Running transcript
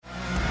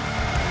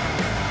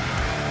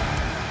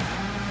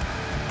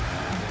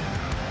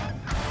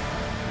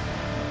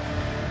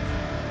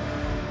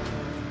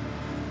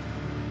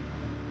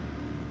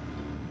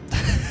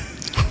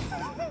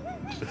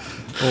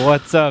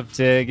What's up,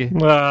 Tig?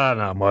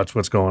 Not much.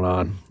 What's going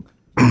on?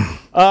 The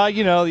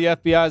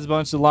FBI is a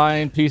bunch of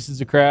lying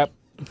pieces of crap.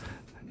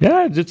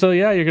 Yeah,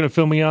 you're gonna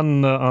fill me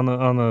on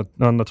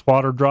the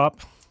twatter drop.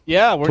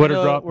 Yeah, we're Twitter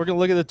gonna drop. we're gonna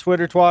look at the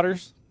Twitter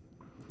twatters.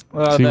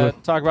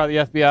 Talk about the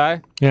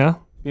FBI. Yeah,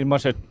 Being a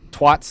bunch of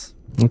twats.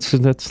 Let's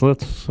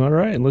all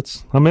right.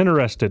 I'm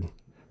interested,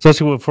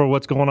 especially for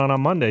what's going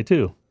on Monday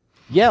too.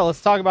 Yeah,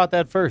 let's talk about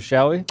that first,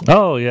 shall we?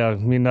 Oh yeah, I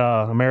mean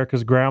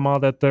America's grandma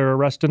that they're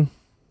arresting.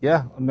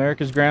 Yeah,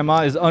 America's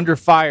grandma is under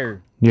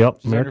fire.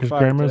 Yep, She's America's under fire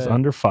grandma is today.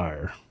 under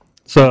fire.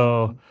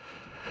 So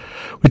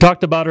we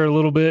talked about her a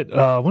little bit.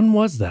 When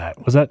was that?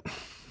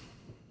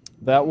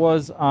 That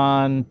was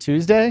on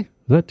Tuesday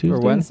Was that Tuesday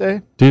or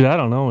Wednesday? Dude, I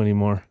don't know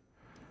anymore.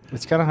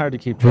 It's kind of hard to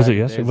keep track. Was it of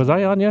yesterday? days. Was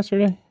I on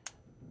yesterday?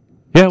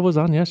 Yeah, it was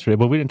on yesterday,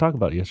 but we didn't talk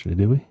about it yesterday,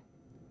 did we?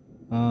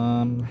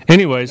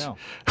 Anyways, No.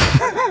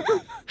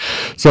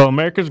 So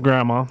America's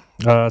grandma,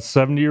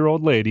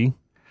 70-year-old lady,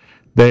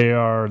 the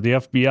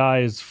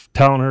FBI is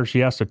telling her she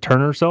has to turn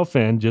herself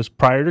in just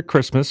prior to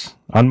Christmas.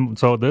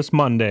 So this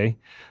Monday,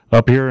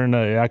 up here in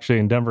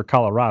Denver,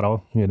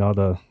 Colorado,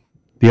 the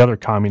other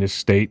communist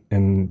state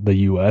in the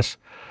U.S.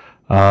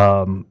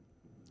 To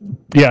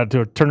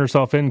turn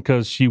herself in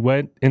because she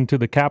went into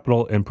the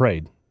Capitol and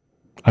prayed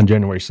on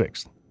January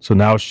 6th. So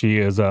now she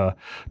is a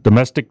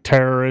domestic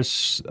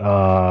terrorist,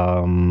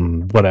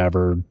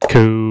 whatever,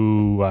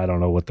 coup, I don't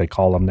know what they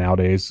call them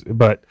nowadays.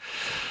 But,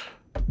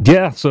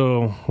 yeah,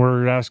 so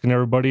we're asking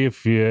everybody if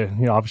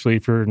obviously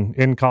if you're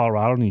in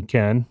Colorado and you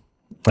can,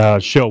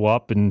 show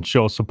up and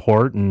show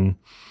support and,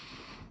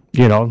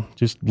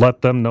 just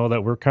let them know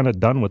that we're kind of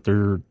done with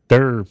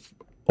their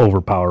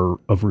overpower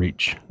of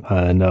reach.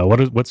 And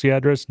what's the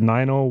address?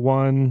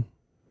 901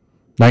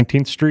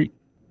 19th Street?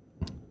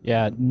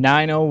 Yeah,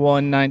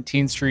 901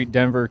 19th Street,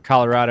 Denver,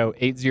 Colorado,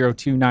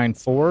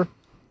 80294.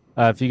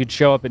 If you could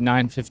show up at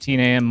 9:15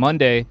 a.m.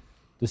 Monday,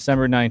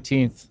 December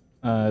 19th,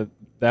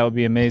 that would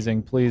be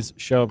amazing. Please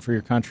show up for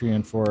your country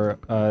and for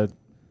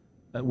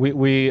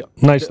we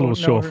Nice don't little know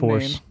show of her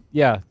force.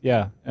 name.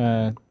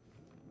 Yeah.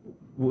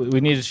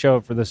 We need to show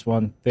up for this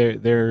one.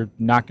 They're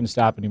not going to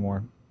stop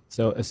anymore.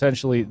 So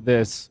essentially,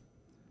 this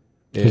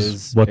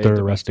is what a they're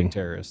domestic arresting.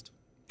 terrorist.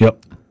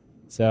 Yep.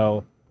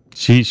 So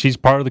She's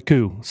part of the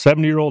coup.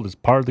 70-year-old is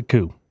part of the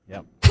coup.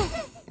 Yep.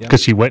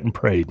 Because she went and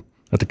prayed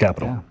at the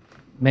Capitol. Yeah.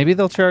 Maybe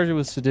they'll charge her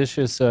with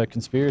seditious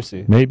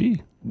conspiracy.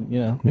 Maybe.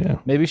 Yeah. Yeah.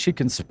 Maybe she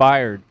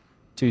conspired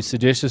to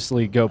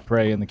seditiously go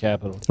pray in the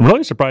Capitol. I'm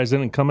really surprised they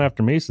didn't come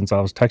after me since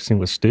I was texting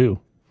with Stu.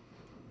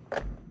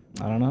 I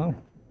don't know.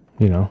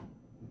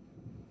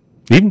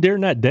 Even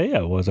during that day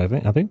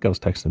I think I was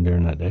texting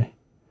during that day.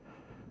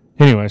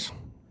 Anyways,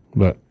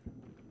 but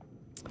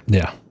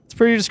yeah. It's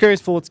pretty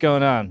disgraceful what's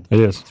going on. It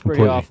is. It's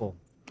pretty awful.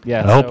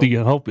 Yeah. I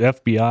hope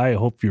FBI, I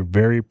hope you're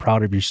very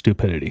proud of your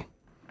stupidity.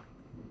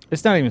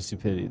 It's not even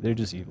stupidity. They're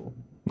just evil.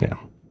 Yeah.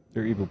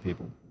 They're evil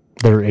people.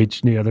 They're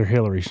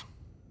Hillary's.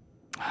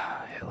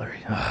 Hillary.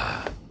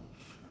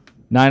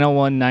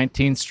 901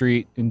 19th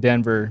Street in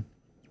Denver,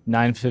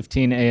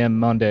 9:15 a.m.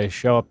 Monday.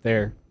 Show up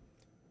there.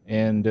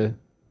 And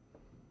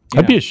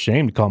I'd be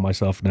ashamed to call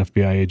myself an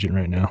FBI agent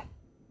right now.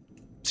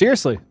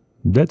 Seriously.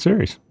 I'm dead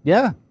serious.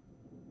 Yeah.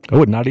 I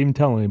would not even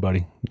tell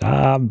anybody.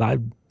 I'm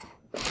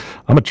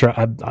a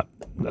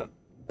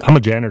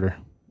janitor.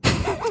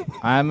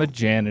 I'm a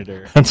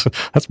janitor.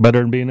 That's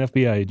better than being an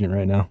FBI agent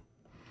right now.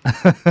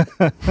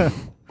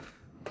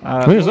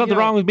 There's nothing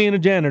wrong with being a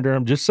janitor.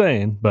 I'm just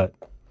saying, but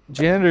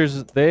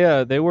janitors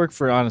they work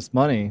for honest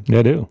money.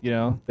 They do.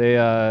 They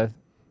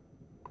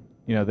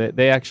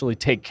actually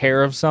take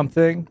care of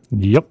something.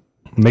 Yep.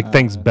 Make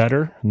things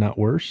better, not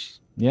worse.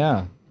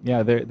 Yeah.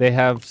 Yeah, they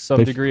have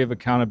some degree of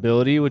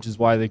accountability, which is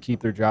why they keep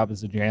their job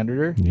as a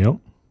janitor. Yep.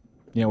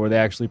 Where they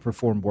actually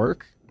perform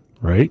work.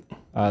 Right.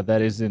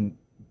 That isn't,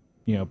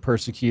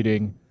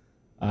 persecuting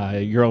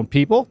your own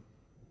people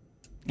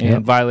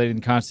and violating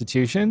the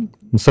Constitution.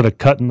 Instead of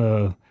cutting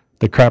the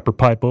crapper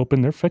pipe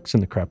open, they're fixing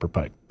the crapper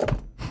pipe.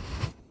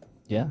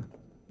 Yeah.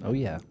 Oh,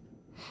 yeah.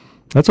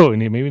 That's what we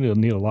need. Maybe we'll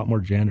need a lot more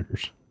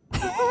janitors.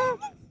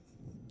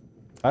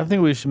 I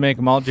think we should make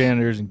them all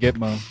janitors and get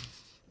them.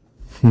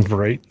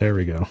 Right. There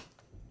we go.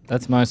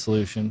 That's my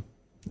solution.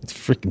 It's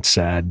freaking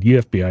sad.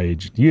 FBI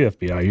agent.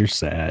 FBI, you're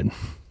sad.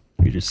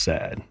 You're just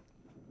sad.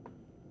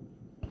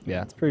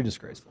 Yeah, it's pretty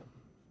disgraceful.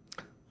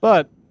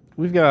 But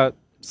we've got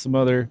some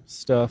other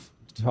stuff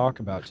to talk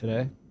about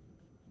today.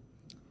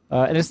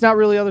 And it's not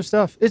really other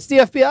stuff. It's the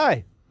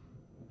FBI.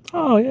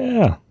 Oh,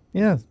 yeah.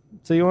 Yeah.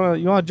 So you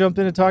want to jump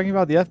into talking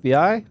about the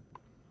FBI?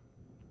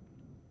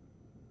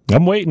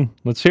 I'm waiting.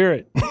 Let's hear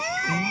it.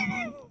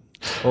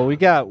 Well, we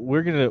got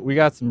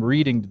some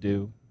reading to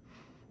do.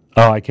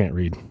 Oh, I can't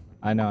read.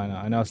 I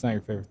know it's not your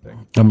favorite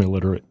thing. I'm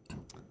illiterate.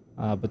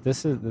 But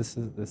this is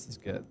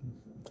good.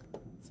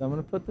 So I'm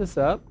gonna put this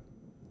up.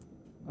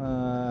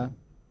 Let's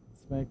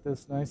make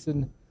this nice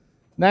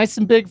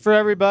and big for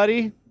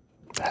everybody.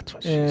 That's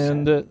what she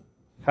said.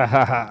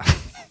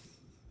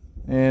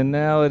 And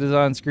now it is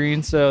on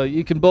screen, so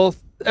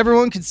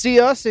everyone can see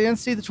us and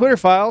see the Twitter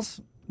files.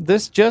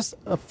 this just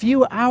a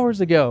few hours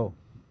ago.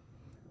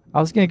 I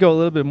was going to go a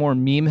little bit more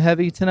meme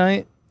heavy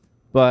tonight,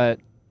 but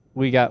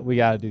we got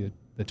to do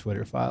the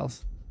Twitter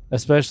files,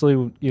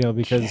 especially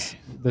because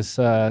this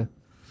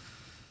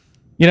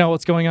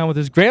what's going on with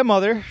his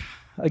grandmother.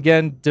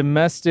 Again,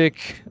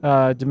 domestic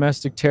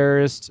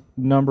terrorist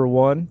number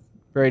one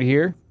right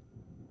here.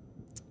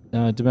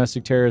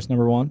 Domestic terrorist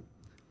number one.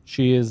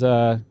 She is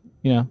being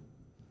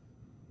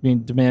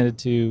demanded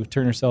to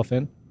turn herself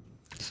in.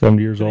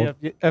 70 years old.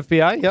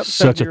 FBI, yep.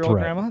 Such a threat.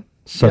 Grandma.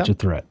 Such a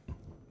threat.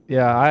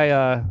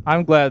 Yeah,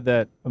 I'm glad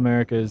that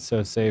America is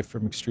so safe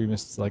from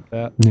extremists like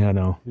that. Yeah, I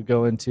know. Who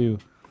go into,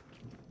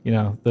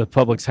 the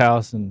public's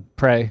house and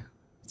pray.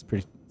 It's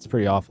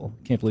pretty awful.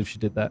 Can't believe she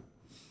did that.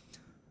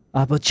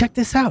 But check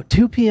this out.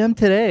 2 p.m.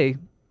 today,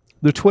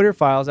 the Twitter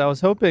files. I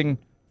was hoping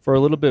for a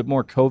little bit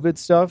more COVID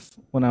stuff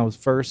when I was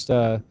first,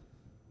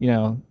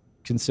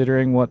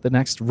 considering what the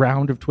next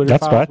round of Twitter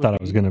That's files what I thought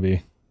it was going to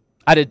be.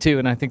 I did too,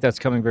 and I think that's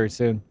coming very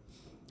soon.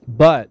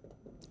 But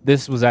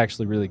this was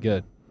actually really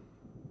good.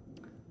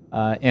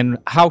 And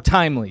how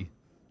timely,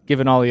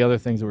 given all the other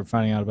things that we're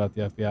finding out about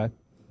the FBI.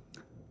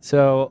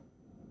 So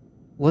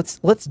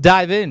let's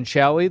dive in,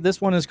 shall we? This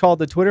one is called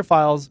the Twitter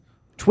Files.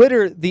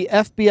 Twitter, the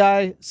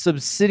FBI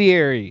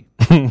subsidiary.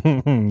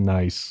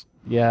 Nice.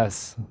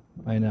 Yes,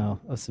 I know,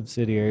 a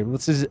subsidiary.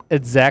 This is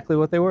exactly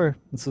what they were.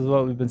 This is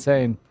what we've been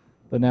saying.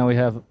 But now we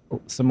have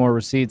some more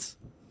receipts.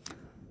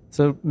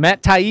 So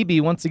Matt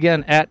Taibbi, once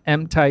again, at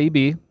M.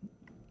 Taibbi.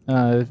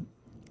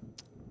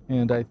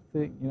 And I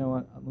think, you know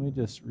what? Let me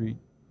just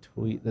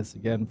retweet this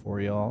again for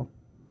y'all.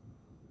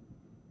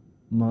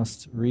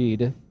 Must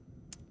read.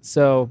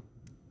 So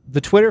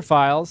the Twitter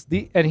files,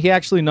 and he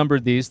actually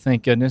numbered these.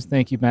 Thank goodness.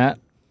 Thank you, Matt.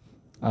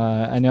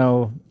 I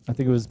think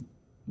it was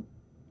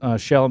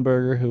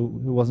Schellenberger who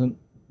wasn't.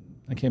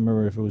 I can't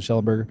remember if it was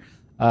Schellenberger.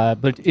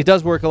 But it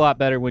does work a lot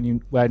better when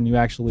you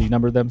actually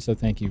number them. So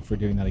thank you for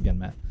doing that again,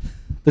 Matt.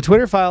 The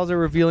Twitter files are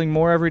revealing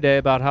more every day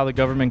about how the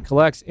government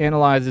collects,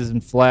 analyzes,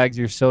 and flags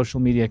your social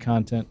media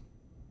content.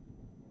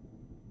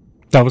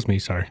 That was me.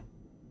 Sorry.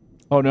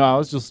 Oh no, I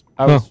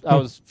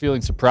was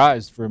feeling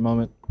surprised for a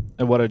moment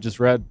at what I just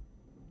read.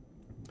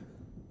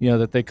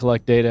 That they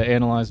collect data,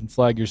 analyze, and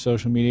flag your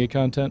social media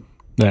content.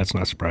 That's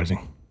not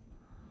surprising.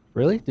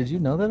 Really? Did you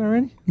know that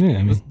already? Yeah,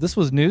 I mean, this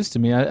was news to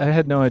me. I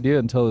had no idea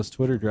until this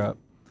Twitter drop.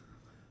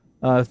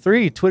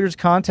 3, Twitter's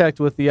contact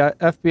with the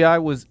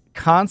FBI was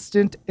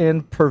constant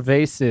and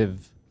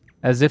pervasive,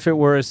 as if it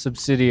were a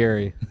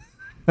subsidiary.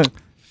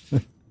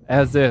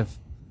 As if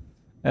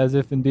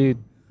indeed.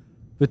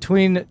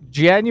 Between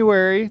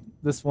January,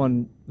 this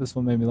one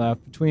made me laugh.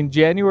 Between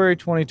January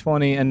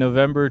 2020 and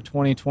November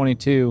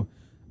 2022,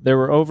 there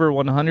were over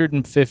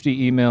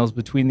 150 emails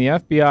between the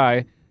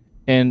FBI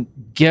and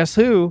guess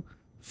who?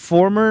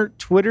 Former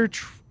Twitter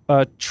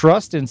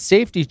trust and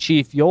safety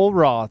chief Yoel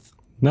Roth.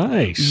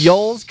 Nice.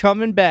 Yoel's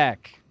coming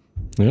back.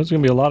 There's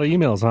going to be a lot of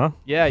emails, huh?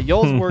 Yeah,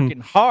 Yoel's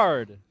working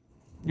hard.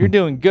 You're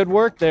doing good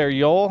work there,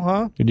 Yoel,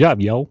 huh? Good job,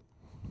 Yoel.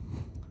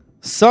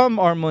 Some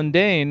are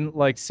mundane,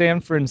 like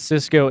San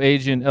Francisco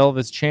agent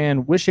Elvis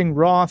Chan wishing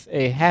Roth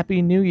a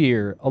happy new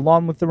year,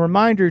 along with the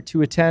reminder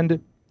to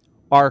attend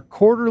our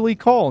quarterly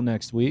call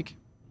next week.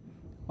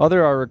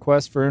 Other are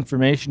requests for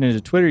information into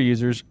Twitter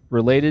users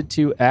related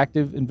to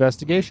active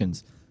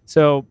investigations.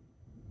 So,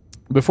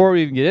 before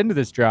we even get into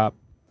this drop,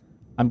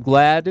 I'm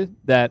glad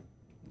that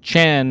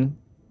Chan,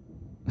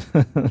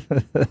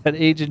 that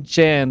Agent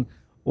Chan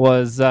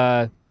was,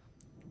 was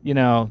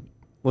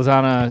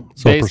on a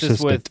basis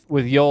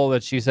with Yoel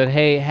that she said,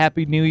 "Hey,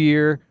 Happy New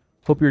Year.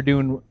 Hope you're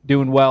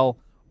doing well."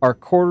 Our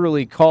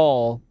quarterly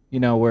call,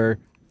 where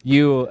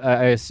you,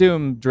 I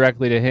assume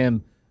directly to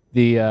him,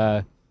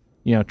 the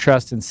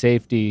trust and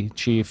safety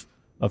chief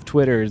of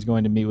Twitter is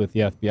going to meet with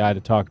the FBI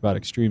to talk about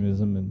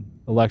extremism and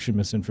election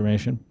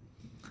misinformation.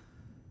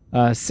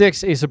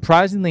 6, a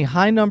surprisingly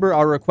high number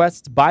are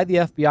requests by the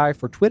FBI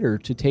for Twitter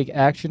to take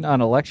action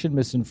on election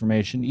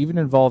misinformation, even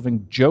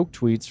involving joke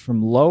tweets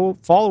from low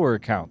follower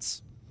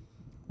accounts.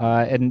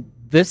 And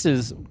this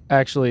is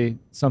actually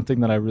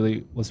something that I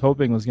really was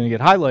hoping was going to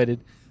get highlighted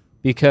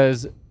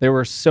because there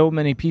were so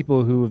many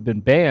people who have been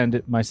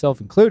banned,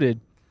 myself included,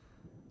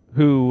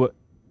 who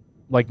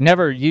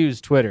never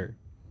used Twitter.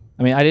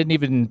 I mean, I didn't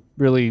even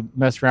really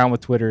mess around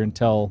with Twitter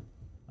until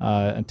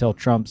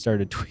Trump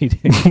started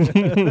tweeting.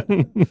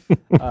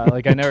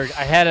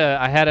 I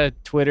had a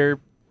Twitter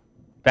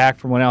back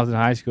from when I was in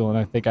high school, and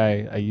I think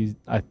I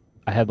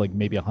had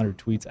maybe 100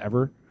 tweets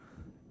ever,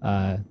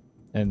 and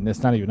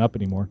it's not even up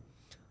anymore.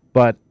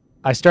 But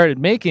I started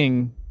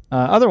making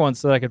other ones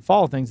so that I could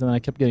follow things, and then I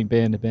kept getting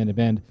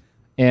banned.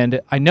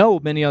 And I know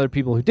many other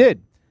people who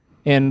did.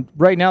 And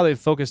right now they've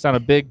focused on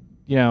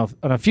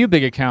on a few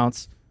big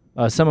accounts,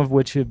 some of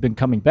which have been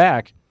coming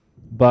back,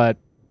 but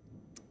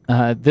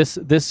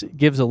this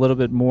gives a little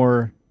bit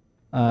more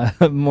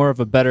of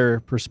a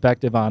better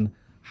perspective on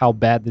how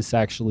bad this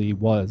actually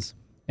was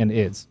and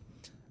is.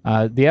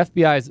 The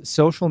FBI's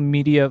social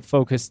media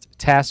focused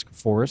task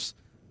force,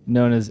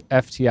 known as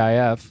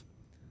FTIF,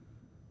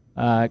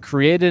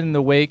 created in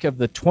the wake of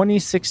the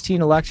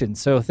 2016 election.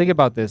 So think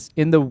about this.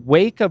 In the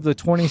wake of the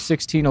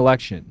 2016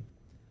 election,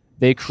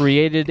 they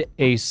created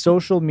a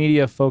social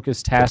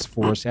media-focused task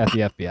force at the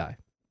FBI.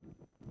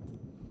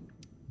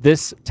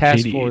 This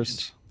task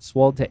force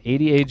swelled to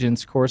 80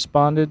 agents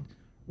corresponded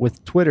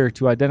with Twitter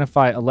to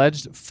identify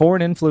alleged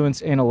foreign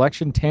influence and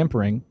election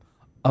tampering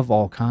of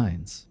all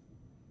kinds.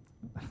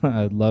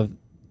 I'd love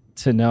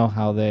to know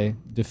how they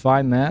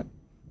define that. I'm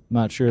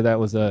not sure that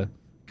was a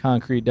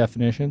concrete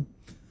definition.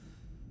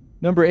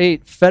 Number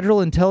 8,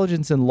 federal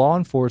intelligence and law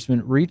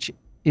enforcement reach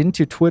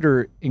into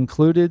Twitter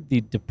included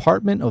the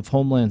Department of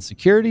Homeland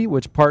Security,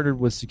 which partnered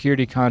with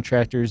security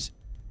contractors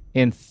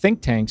and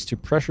think tanks to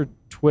pressure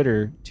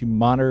Twitter to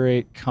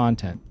moderate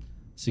content.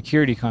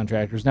 Security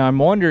contractors. Now, I'm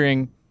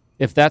wondering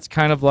if that's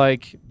kind of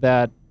like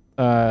that,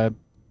 that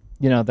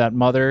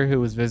mother who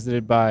was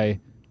visited by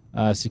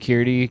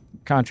security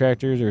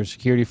contractors or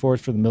security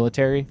force for the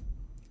military,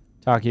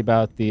 talking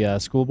about the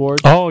school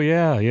board. Oh,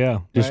 yeah.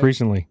 Just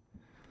recently.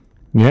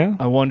 Yeah.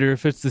 I wonder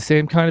if it's the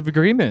same kind of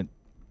agreement.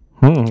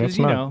 That's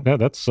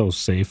that's so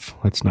safe.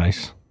 That's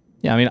nice.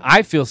 Yeah, I mean,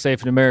 I feel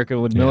safe in America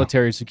when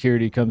military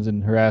security comes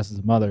and harasses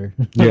a mother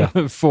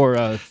for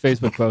a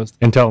Facebook post.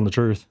 And telling the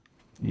truth.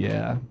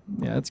 Yeah,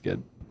 it's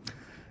good.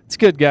 It's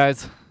good,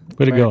 guys.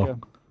 Way to go.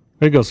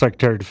 Way to go,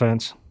 Secretary of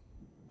Defense.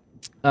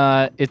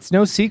 It's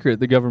no secret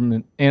the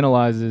government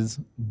analyzes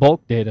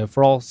bulk data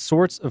for all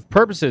sorts of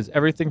purposes,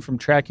 everything from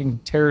tracking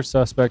terror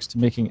suspects to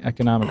making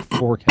economic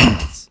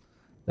forecasts.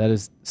 That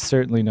is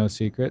certainly no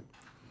secret.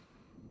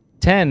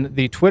 10,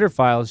 the Twitter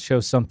files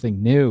show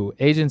something new.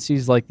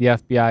 Agencies like the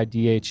FBI,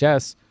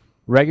 DHS,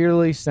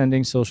 regularly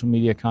sending social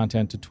media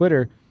content to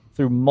Twitter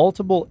through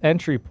multiple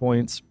entry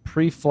points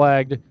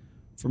pre-flagged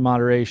for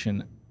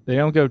moderation. They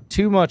don't go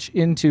too much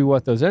into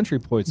what those entry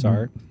points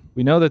are.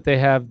 We know that they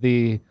have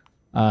the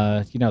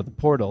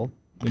portal.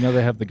 We know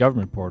they have the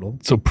government portal.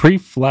 So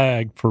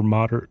pre-flagged for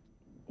moderate.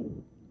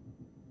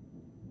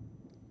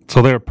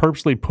 So they're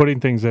purposely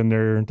putting things in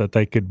there that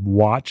they could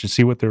watch to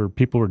see what their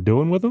people were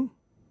doing with them?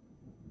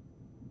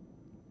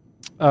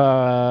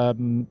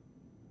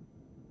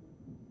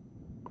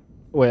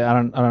 Wait, I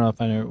don't know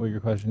if I know what your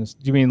question is.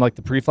 Do you mean like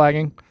the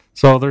pre-flagging?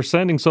 So they're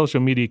sending social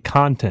media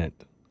content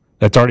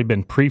that's already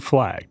been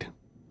pre-flagged.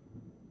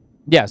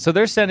 Yeah, so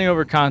they're sending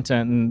over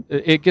content, and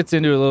it gets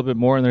into it a little bit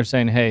more, and they're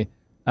saying, "Hey,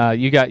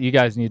 you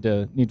guys need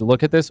to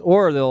look at this,"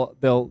 or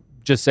they'll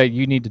just say,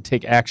 "You need to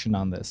take action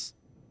on this,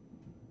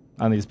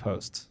 on these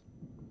posts,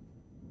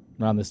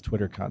 or on this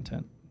Twitter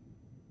content."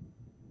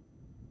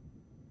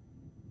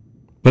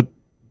 But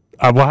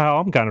how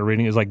I'm kind of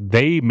reading is like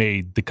they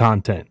made the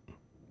content.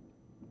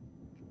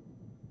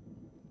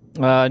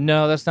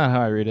 No, that's not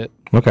how I read it.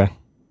 Okay.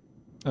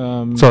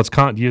 So it's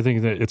do you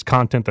think that it's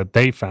content that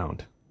they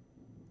found?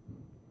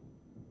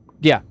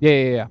 Yeah.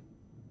 Yeah,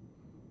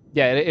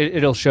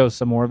 it'll show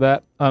some more of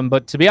that.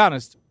 But to be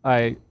honest,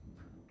 I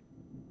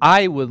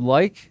would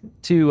like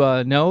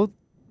to know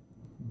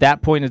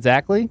that point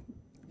exactly,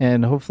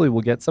 and hopefully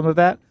we'll get some of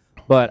that.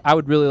 But I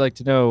would really like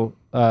to know,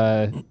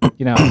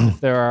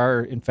 if there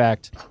are, in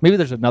fact, maybe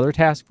there's another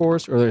task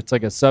force, or it's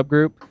like a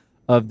subgroup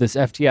of this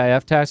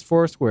FTIF task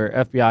force where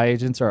FBI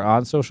agents are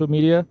on social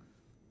media,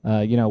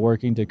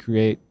 working to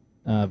create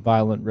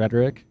violent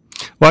rhetoric.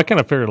 Well, I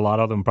kind of figured a lot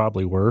of them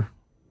probably were.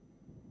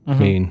 I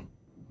mean,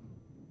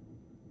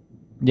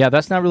 yeah,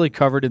 that's not really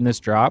covered in this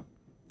drop.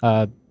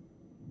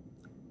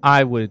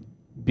 I would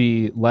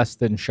be less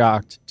than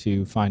shocked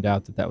to find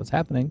out that was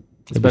happening,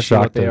 especially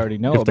what they already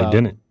know if about. They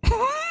didn't.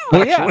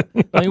 Well, yeah,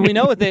 I mean, we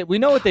know what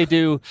they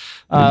do.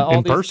 All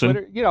in these person,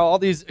 Twitter, all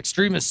these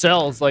extremist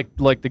cells, like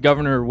the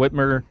Governor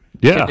Whitmer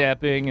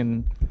kidnapping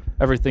and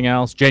everything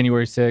else.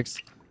 January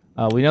 6th.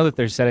 We know that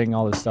they're setting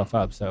all this stuff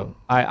up. So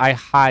I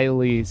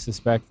highly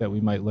suspect that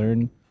we might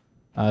learn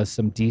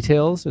some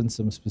details and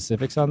some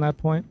specifics on that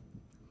point,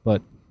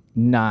 but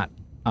not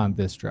on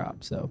this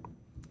drop. So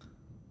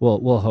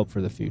we'll hope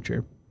for the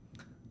future.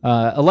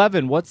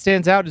 11, what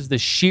stands out is the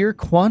sheer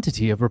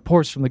quantity of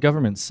reports from the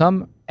government,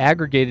 some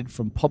aggregated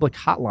from public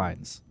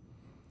hotlines.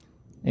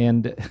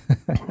 And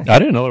I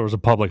didn't know there was a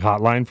public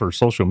hotline for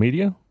social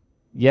media.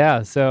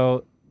 Yeah,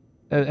 so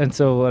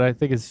what I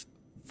think is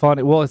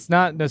funny, well, it's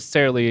not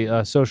necessarily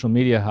a social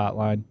media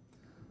hotline,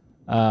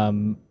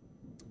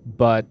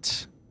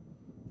 but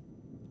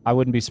I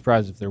wouldn't be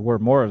surprised if there were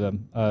more of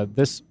them.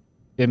 This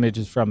image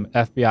is from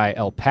FBI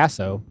El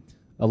Paso.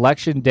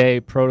 Election Day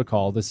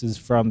Protocol. This is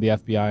from the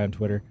FBI on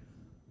Twitter.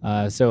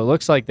 So it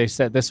looks like they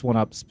set this one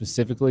up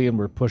specifically and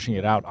we're pushing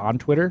it out on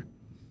Twitter.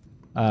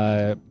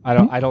 I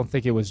don't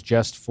think it was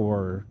just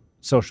for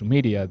social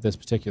media, this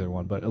particular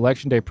one, but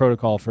Election Day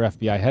Protocol for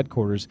FBI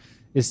headquarters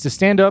is to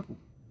stand up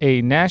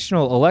a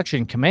national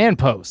election command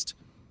post.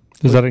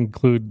 Does that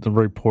include the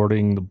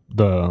reporting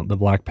the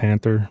Black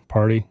Panther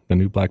Party, the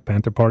new Black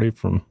Panther Party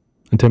from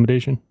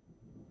intimidation?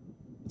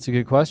 It's a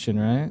good question,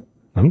 right?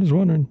 I'm just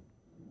wondering.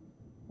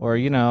 Or,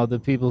 the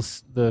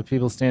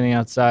people standing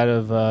outside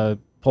of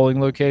polling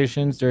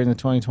locations during the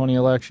 2020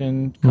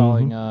 election,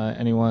 calling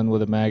anyone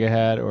with a MAGA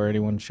hat or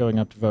anyone showing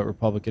up to vote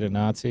Republican a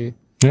Nazi.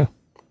 Yeah.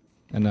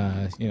 And,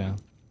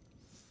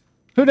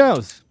 who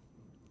knows?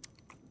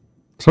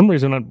 For some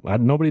reason,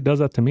 nobody does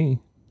that to me.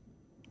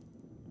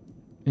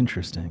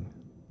 Interesting.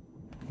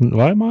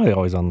 Why am I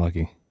always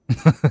unlucky?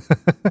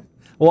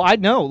 Well, I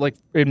know, like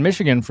in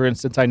Michigan, for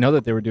instance, I know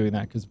that they were doing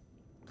that because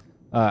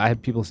I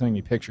had people sending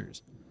me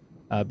pictures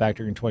back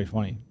during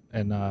 2020.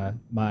 And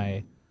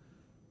my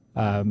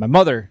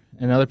mother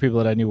and other people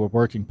that I knew were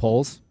working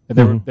polls.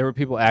 And there were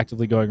people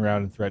actively going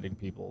around and threatening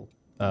people,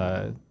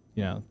 that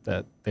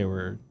they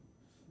were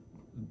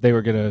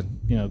going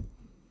to,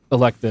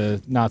 elect the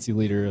Nazi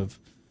leader of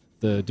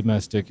the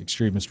domestic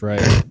extremist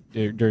right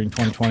during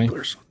 2020. People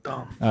are so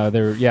dumb.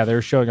 They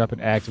were showing up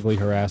and actively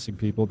harassing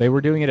people. They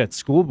were doing it at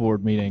school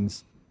board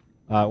meetings,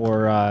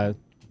 or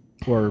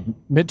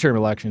midterm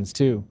elections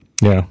too.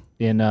 Yeah.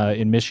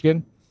 In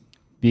Michigan,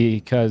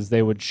 because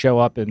they would show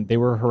up and they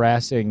were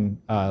harassing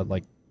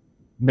like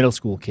middle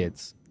school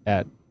kids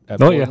at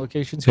polling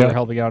locations who were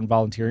helping out and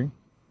volunteering.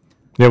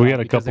 Yeah, we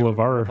had a couple of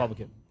our.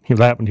 It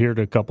happened here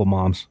to a couple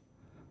moms.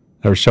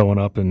 They were showing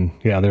up and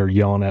they were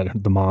yelling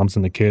at the moms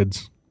and the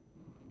kids.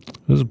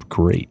 It was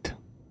great.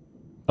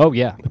 Oh,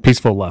 yeah. The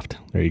peaceful left.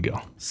 There you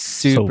go.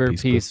 Super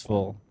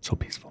peaceful. So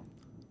peaceful.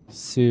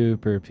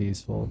 Super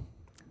peaceful.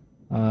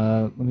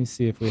 Let me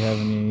see if we have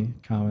any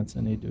comments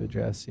I need to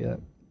address yet.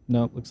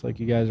 Nope, looks like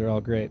you guys are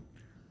all great.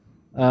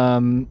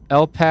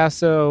 El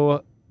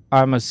Paso,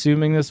 I'm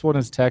assuming this one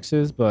is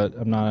Texas, but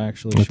I'm not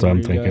actually sure. That's what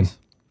I'm thinking.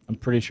 I'm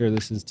pretty sure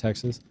this is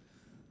Texas.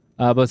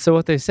 But so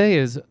what they say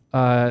is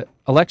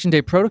Election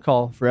Day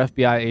Protocol for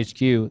FBI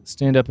HQ,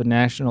 stand up a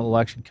national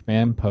election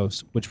command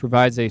post, which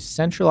provides a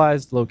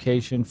centralized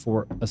location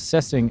for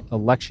assessing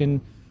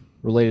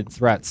election-related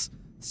threats.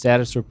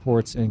 Status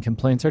reports and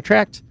complaints are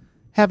tracked.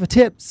 Have a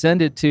tip,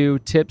 send it to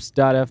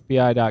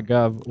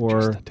tips.fbi.gov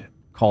or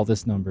call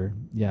this number.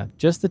 Yeah,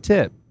 just a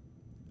tip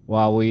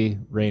while we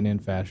rein in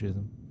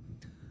fascism.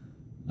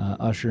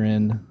 Usher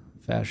in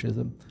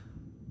fascism.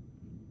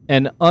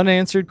 An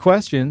unanswered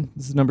question,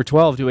 this is number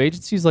 12. Do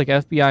agencies like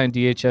FBI and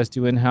DHS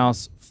do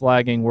in-house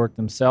flagging work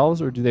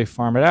themselves, or do they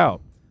farm it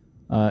out?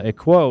 A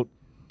quote,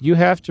 you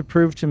have to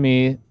prove to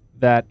me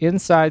that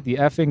inside the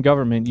effing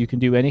government you can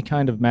do any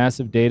kind of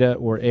massive data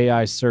or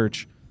AI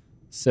search,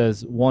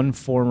 says one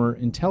former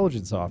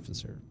intelligence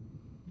officer.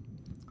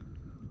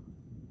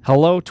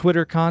 Hello,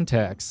 Twitter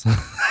contacts.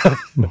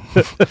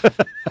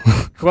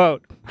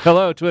 Quote,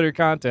 hello, Twitter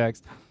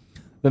contacts.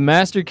 The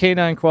master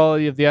canine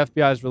quality of the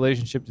FBI's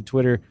relationship to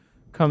Twitter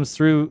comes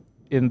through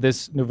in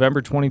this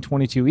November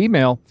 2022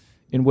 email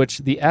in which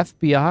the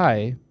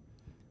FBI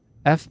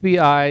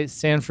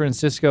San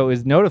Francisco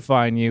is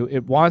notifying you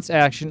it wants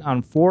action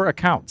on 4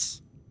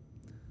 accounts.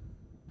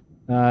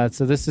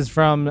 So this is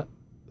from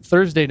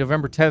Thursday,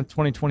 November 10th,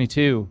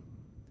 2022.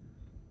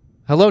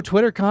 Hello,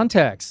 Twitter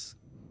contacts.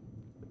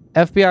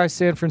 FBI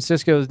San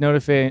Francisco is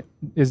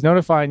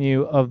notifying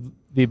you of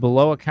the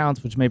below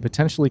accounts which may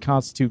potentially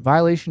constitute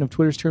violation of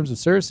Twitter's terms of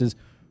services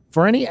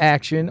for any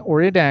action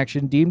or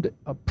inaction deemed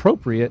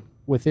appropriate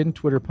within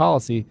Twitter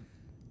policy.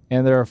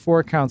 And there are 4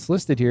 accounts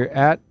listed here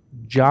at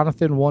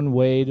Jonathan One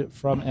Wade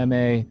from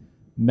MA,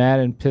 Mad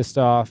and Pissed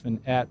Off, and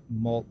at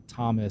Malt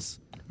Thomas.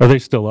 Are they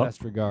still up?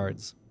 Best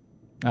regards.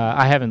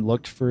 I haven't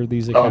looked for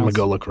these accounts. I'm going to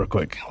go look real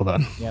quick. Hold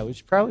on. Yeah, we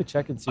should probably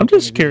check and see I'm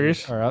just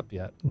curious. Are up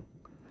yet.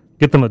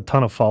 Get them a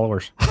ton of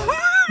followers.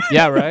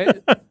 Yeah,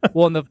 right?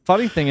 Well, and the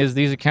funny thing is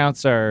these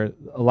accounts are,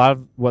 a lot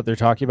of what they're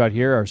talking about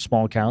here are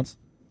small accounts.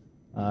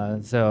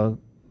 So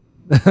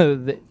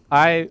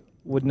I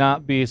would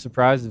not be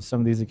surprised if some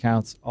of these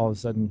accounts all of a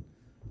sudden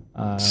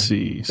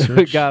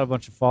got a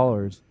bunch of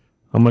followers.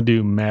 I'm going to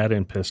do Mad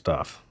and Pissed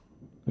Off.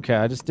 Okay,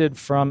 I just did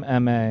From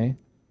MA.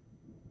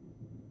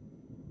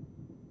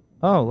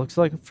 Oh, looks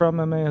like From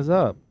MA is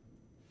up.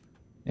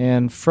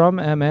 And From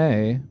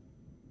MA,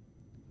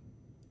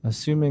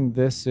 assuming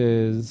this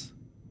is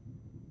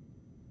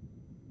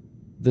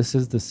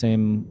the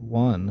same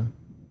one.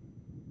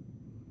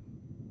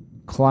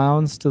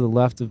 Clowns to the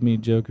left of me,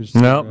 jokers to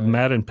the No, right.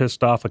 Mad and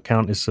Pissed Off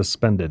account is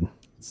suspended.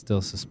 It's still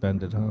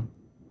suspended, huh?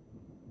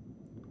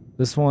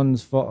 This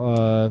one's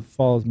followed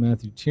by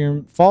Matthew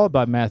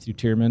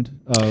Tierman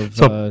of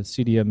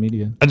CDM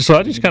Media. So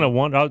I just kind of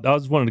I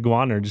was wanting to go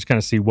on there and just kind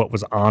of see what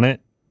was on it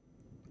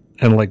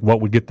and like what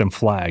would get them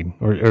flagged.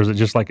 Or is it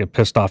just like a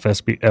pissed off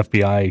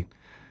FBI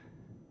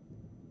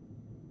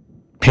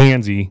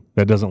pansy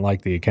that doesn't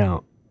like the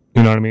account?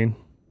 You know what I mean?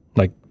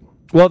 Like,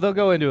 well, they'll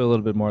go into a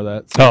little bit more of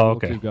that. So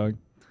okay. We'll keep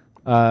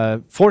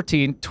going.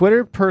 14,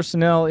 Twitter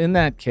personnel in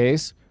that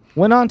case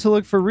went on to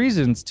look for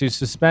reasons to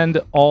suspend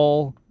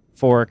all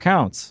 4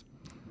 accounts,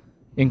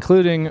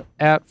 including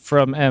at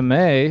From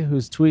MA,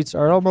 whose tweets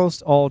are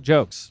almost all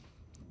jokes.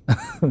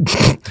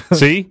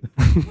 See?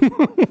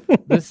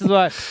 This is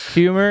why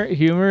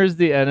humor is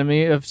the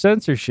enemy of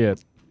censorship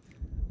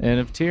and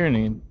of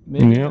tyranny.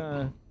 Maybe,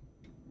 yep.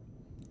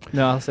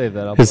 No, I'll save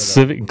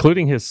that.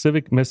 Including his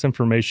civic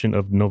misinformation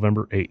of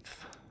November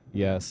 8th.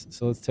 Yes.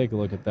 So let's take a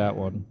look at that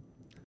one.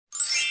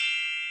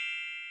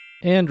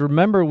 And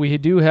remember, we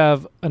do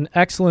have an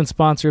excellent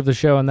sponsor of the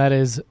show, and that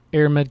is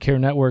Air Medcare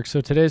Network. So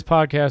today's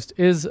podcast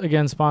is,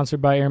 again,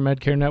 sponsored by Air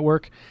Medcare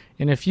Network.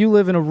 And if you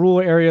live in a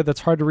rural area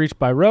that's hard to reach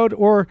by road,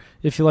 or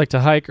if you like to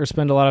hike or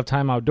spend a lot of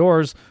time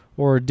outdoors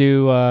or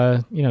do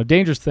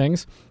dangerous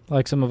things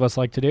like some of us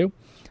like to do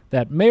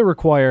that may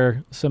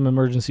require some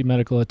emergency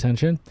medical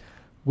attention,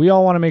 we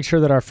all want to make sure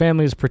that our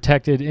family is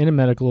protected in a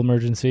medical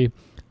emergency.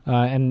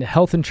 And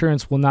health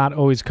insurance will not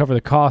always cover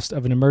the cost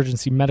of an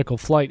emergency medical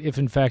flight if,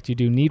 in fact, you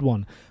do need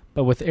one.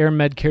 But with Air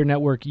Medcare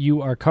Network,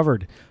 you are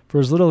covered. For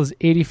as little as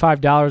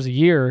 $85 a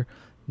year,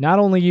 not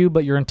only you,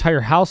 but your entire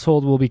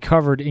household will be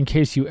covered in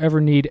case you ever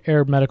need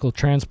air medical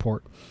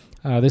transport.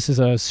 This is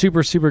a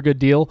super, super good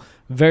deal,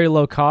 very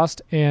low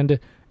cost, and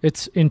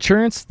it's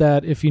insurance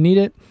that if you need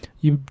it,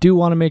 you do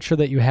want to make sure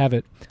that you have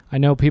it. I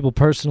know people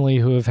personally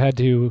who have had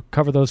to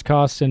cover those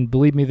costs, and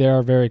believe me, they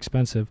are very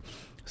expensive.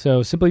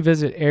 So simply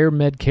visit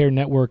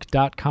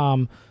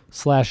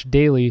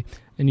airmedcarenetwork.com/daily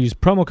and use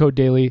promo code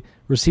daily.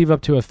 Receive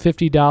up to a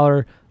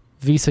 $50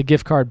 Visa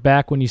gift card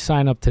back when you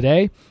sign up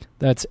today.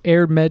 That's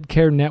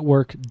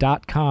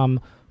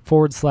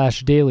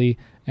airmedcarenetwork.com/daily,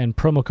 and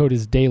promo code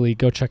is daily.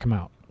 Go check them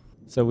out.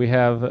 So we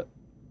have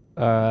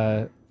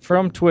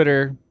from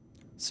Twitter,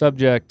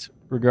 subject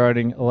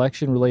regarding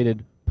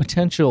election-related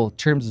potential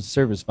terms of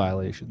service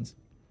violations.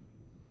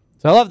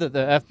 So I love that the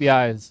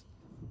FBI is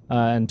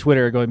and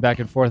Twitter are going back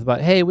and forth about,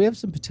 hey, we have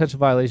some potential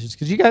violations.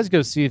 Could you guys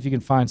go see if you can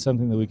find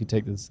something that we could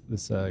take this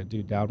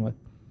dude down with?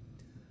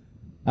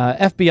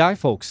 FBI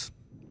folks.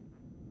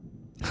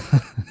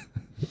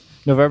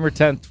 November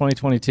 10th,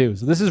 2022.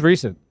 So this is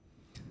recent.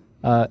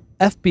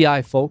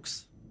 FBI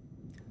folks.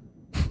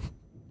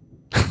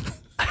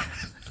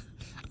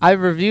 I've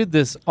reviewed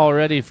this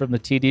already from the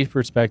TD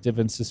perspective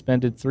and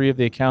suspended 3 of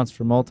the accounts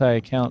for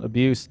multi-account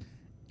abuse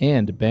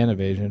and ban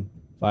evasion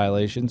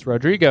violations.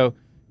 Rodrigo,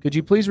 could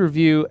you please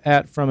review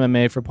from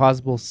MA for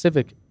possible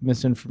civic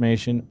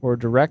misinformation or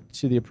direct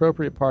to the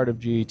appropriate part of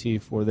GET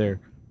for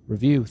their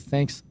review?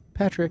 Thanks,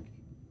 Patrick.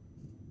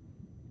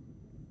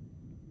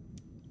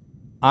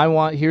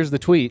 Here's the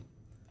tweet.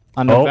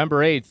 On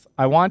November 8th,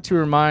 I want to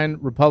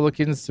remind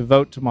Republicans to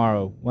vote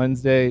tomorrow,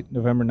 Wednesday,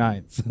 November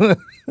 9th.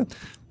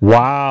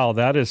 Wow,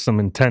 that is some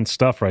intense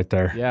stuff right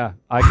there. Yeah,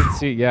 I can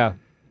see, yeah.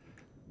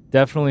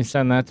 Definitely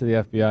send that to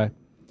the FBI.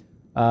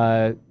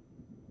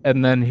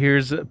 And then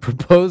here's a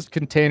proposed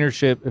container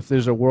ship if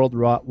there's a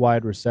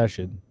worldwide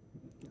recession.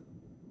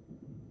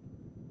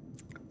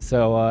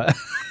 So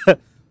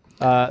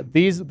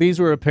these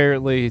were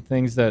apparently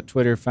things that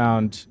Twitter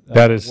found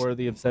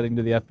worthy of sending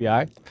to the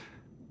FBI.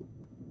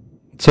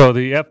 So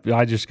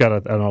I just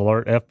got an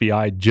alert.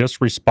 FBI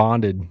just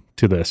responded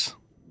to this,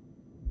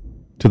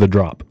 to the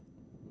drop.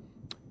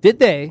 Did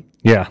they?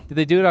 Yeah. Did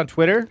they do it on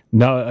Twitter?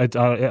 No, I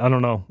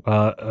don't know.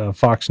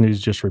 Fox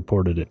News just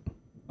reported it.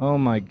 Oh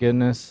my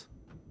goodness.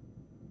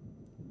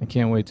 I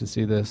can't wait to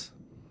see this.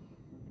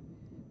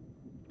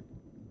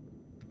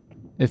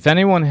 If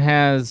anyone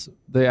has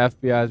the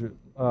FBI's,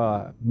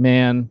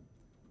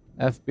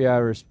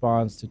 FBI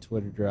response to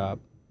Twitter drop.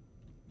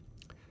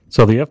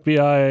 So the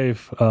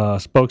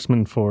FBI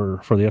spokesman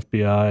for the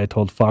FBI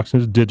told Fox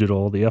News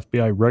Digital the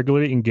FBI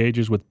regularly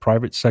engages with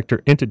private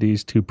sector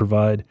entities to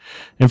provide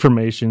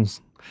information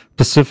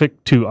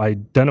specific to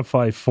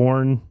identify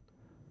foreign.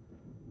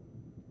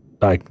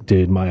 I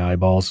did my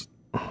eyeballs.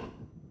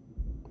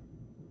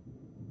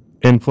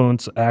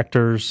 Influence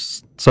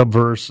actors,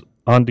 subverse,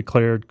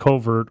 undeclared,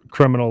 covert,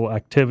 criminal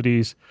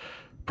activities.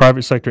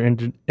 Private sector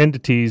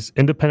entities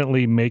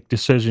independently make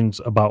decisions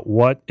about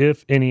what,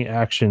 if any,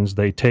 actions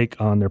they take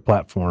on their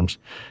platforms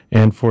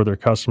and for their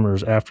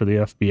customers after the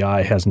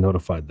FBI has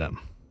notified them.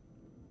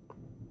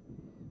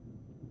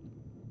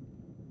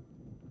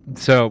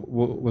 So,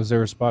 was their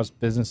response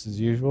business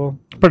as usual?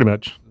 Pretty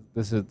much.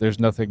 There's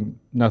nothing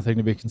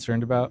to be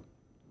concerned about?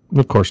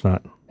 Of course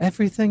not.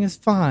 Everything is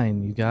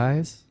fine, you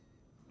guys.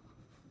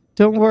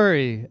 Don't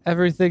worry.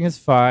 Everything is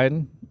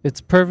fine. It's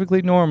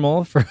perfectly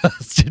normal for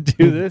us to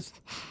do this.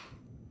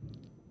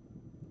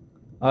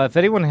 If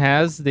anyone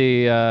has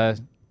I'm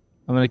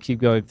going to keep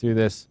going through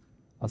this.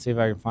 I'll see if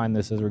I can find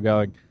this as we're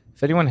going.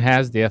 If anyone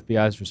has the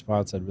FBI's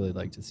response, I'd really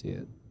like to see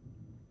it.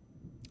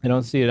 I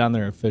don't see it on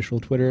their official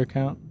Twitter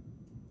account.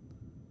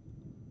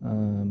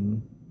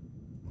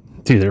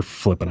 See, they're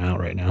flipping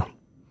out right now.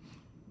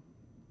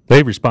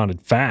 They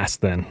responded fast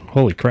then.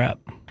 Holy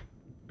crap.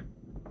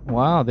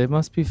 Wow, they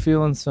must be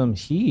feeling some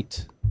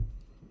heat.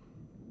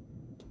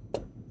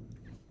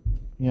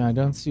 Yeah, I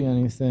don't see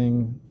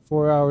anything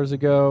 4 hours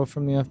ago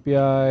from the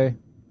FBI.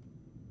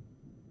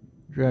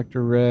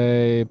 Director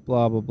Ray,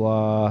 blah, blah,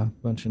 blah.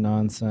 Bunch of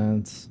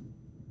nonsense.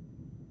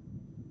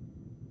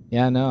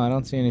 Yeah, no, I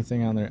don't see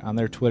anything on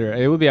their Twitter.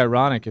 It would be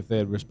ironic if they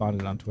had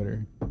responded on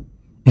Twitter.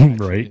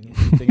 Right.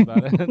 Think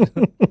about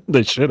it.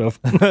 They should have.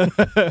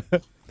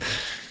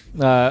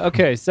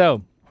 Okay,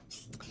 so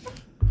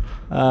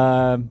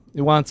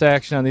it wants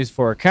action on these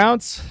 4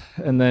 accounts.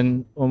 And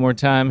then one more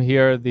time,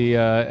 here are the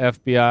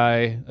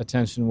FBI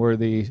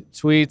attention-worthy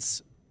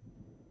tweets.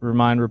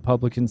 Remind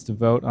Republicans to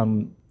vote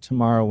on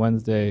tomorrow,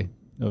 Wednesday,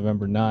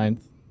 November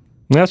 9th.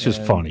 That's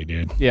just funny,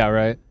 dude. Yeah,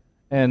 right.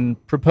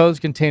 And propose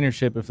container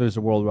ship if there's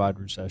a worldwide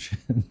recession.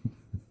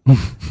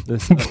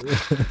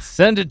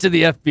 Send it to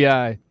the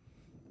FBI.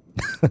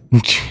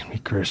 Jimmy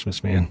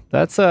Christmas, man.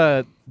 That's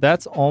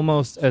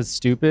almost as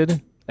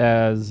stupid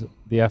as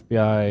the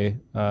FBI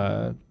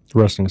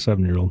arresting a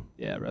 7-year-old.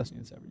 Yeah, arresting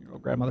a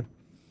 7-year-old grandmother.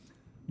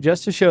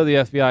 Just to show the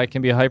FBI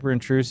can be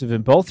hyper-intrusive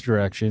in both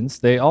directions,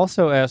 they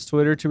also asked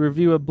Twitter to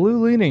review a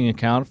blue-leaning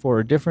account for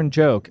a different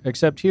joke,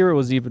 except here it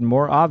was even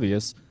more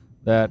obvious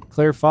that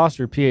Claire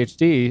Foster,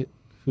 PhD,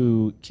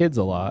 who kids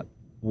a lot,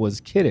 was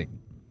kidding.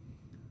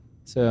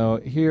 So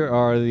here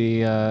are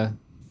the...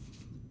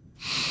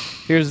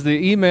 here's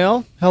the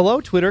email. Hello,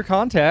 Twitter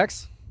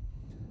contacts.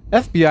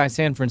 FBI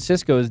San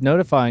Francisco is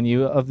notifying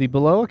you of the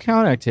below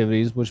account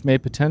activities which may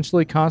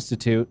potentially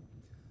constitute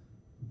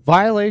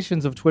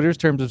violations of Twitter's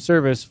terms of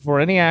service for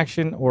any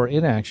action or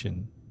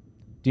inaction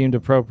deemed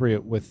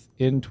appropriate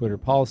within Twitter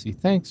policy.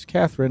 Thanks,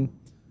 Catherine.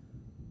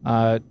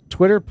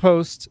 Twitter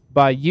post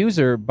by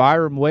user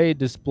Byram Wade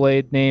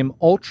displayed name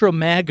Ultra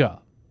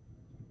MAGA,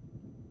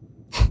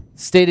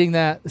 stating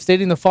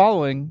the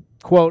following,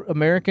 quote,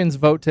 Americans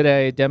vote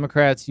today,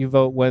 Democrats, you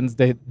vote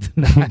Wednesday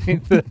the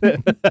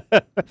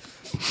 9th.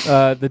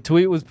 The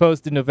tweet was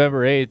posted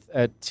November 8th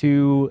at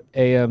 2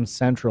 a.m.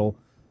 Central.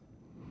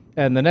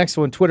 And the next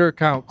one, Twitter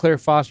account Claire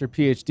Foster,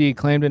 PhD,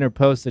 claimed in her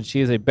post that she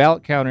is a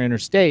ballot counter in her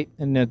state.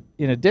 And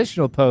in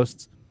additional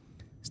posts,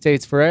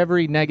 states, for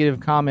every negative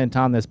comment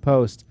on this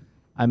post,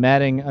 I'm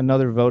adding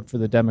another vote for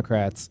the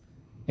Democrats.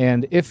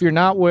 And if you're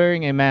not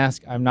wearing a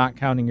mask, I'm not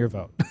counting your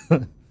vote.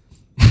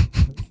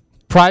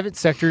 Private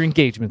Sector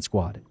Engagement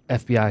Squad,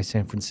 FBI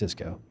San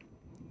Francisco.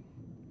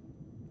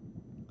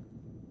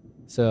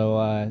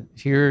 So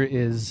here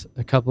is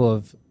a couple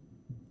of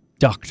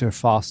Dr.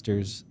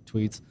 Foster's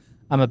tweets.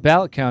 I'm a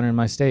ballot counter in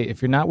my state.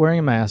 If you're not wearing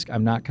a mask,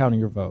 I'm not counting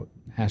your vote.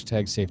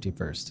 Hashtag safety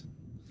first.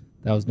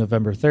 That was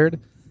November 3rd.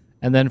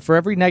 And then for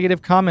every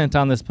negative comment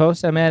on this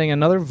post, I'm adding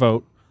another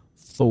vote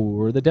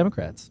for the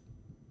Democrats.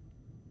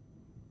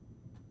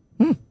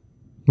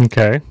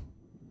 Okay.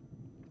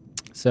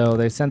 So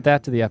they sent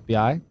that to the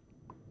FBI.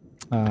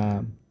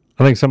 I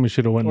think somebody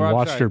should have went and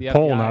watched her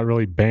poll, not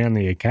really ban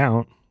the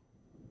account.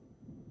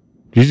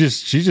 She's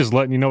just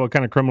letting you know what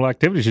kind of criminal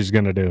activity she's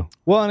going to do.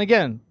 Well, and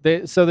again,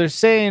 they're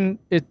saying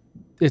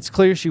it's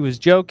clear she was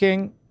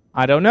joking.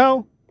 I don't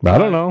know. I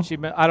don't know.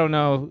 I don't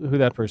know who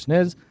that person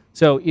is.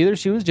 So either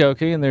she was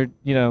joking and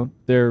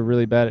they're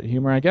really bad at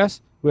humor, I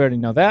guess. We already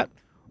know that.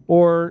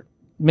 Or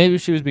maybe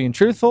she was being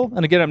truthful.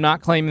 And again, I'm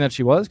not claiming that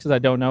she was because I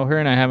don't know her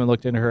and I haven't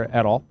looked into her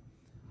at all.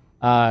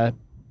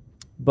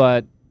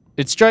 But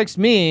it strikes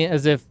me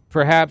as if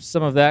perhaps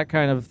some of that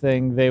kind of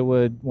thing they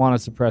would want to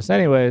suppress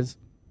anyways.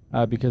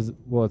 Because,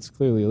 well, it's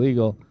clearly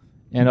illegal.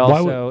 And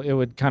also, it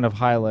would kind of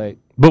highlight...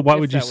 But why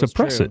would you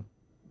suppress it?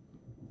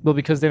 Well,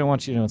 because they don't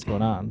want you to know what's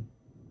going on.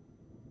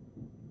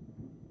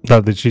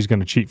 That she's going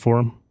to cheat for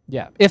him?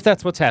 Yeah, if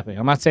that's what's happening.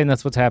 I'm not saying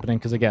that's what's happening,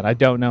 because, again, I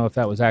don't know if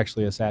that was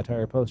actually a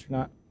satire post or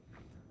not.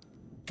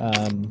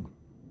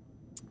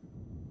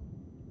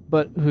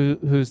 But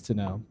who's to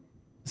know?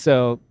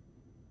 So,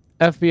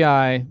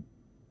 FBI,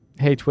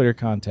 hey, Twitter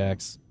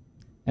contacts.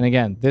 And,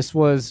 again, this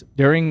was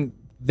during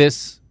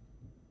this...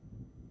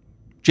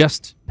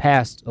 just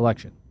past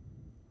election.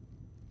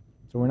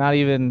 So we're not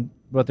even,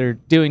 what they're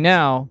doing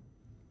now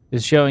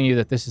is showing you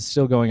that this is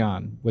still going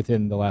on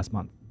within the last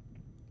month.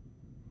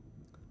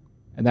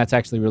 And that's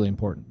actually really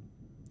important.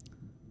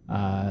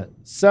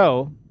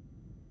 So,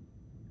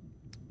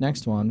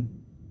 next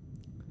one.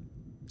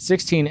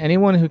 16,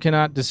 anyone who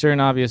cannot discern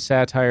obvious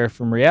satire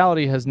from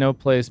reality has no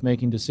place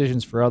making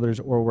decisions for others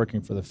or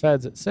working for the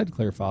feds, said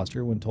Claire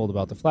Foster when told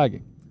about the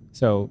flagging.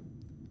 So,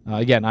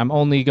 again, I'm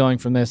only going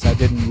from this. I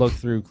didn't look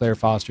through Claire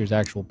Foster's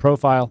actual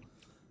profile.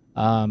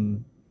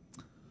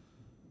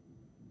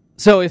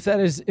 So if that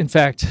is, in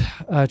fact,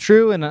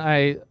 true, and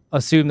I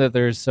assume that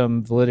there's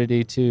some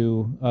validity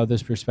to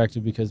this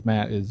perspective because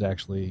Matt is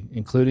actually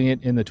including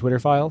it in the Twitter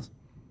files,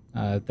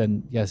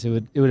 then yes, it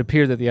would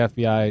appear that the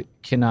FBI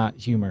cannot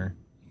humor.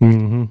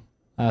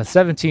 Mm-hmm.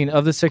 17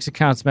 of the 6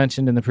 accounts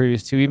mentioned in the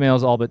previous 2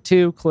 emails, all but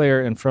 2,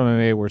 Claire and From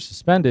MA, were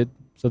suspended.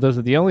 So those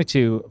are the only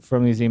 2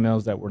 from these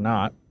emails that were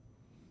not.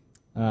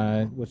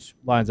 Which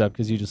lines up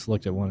because you just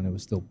looked at one and it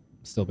was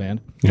still banned.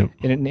 Yep.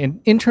 In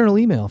an internal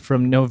email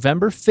from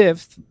November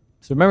 5th.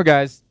 So remember,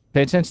 guys,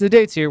 pay attention to the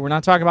dates here. We're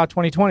not talking about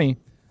 2020.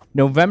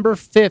 November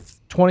 5th,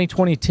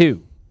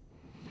 2022.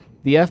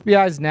 The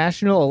FBI's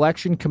National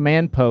Election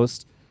Command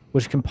Post,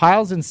 which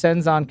compiles and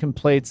sends on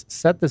complaints,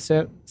 sent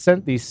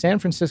the San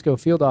Francisco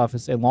field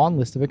office a long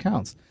list of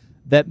accounts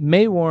that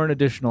may warrant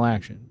additional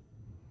action.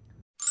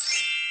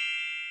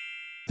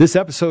 This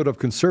episode of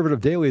Conservative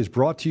Daily is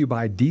brought to you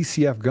by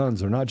DCF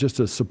Guns. They're not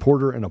just a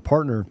supporter and a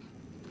partner.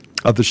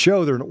 of the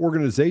show. They're an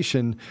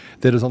organization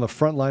that is on the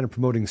front line of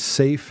promoting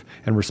safe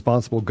and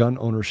responsible gun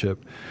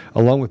ownership.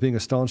 Along with being a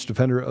staunch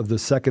defender of the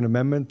Second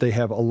Amendment, they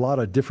have a lot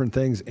of different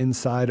things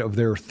inside of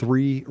their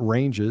 3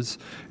 ranges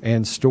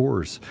and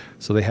stores.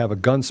 So they have a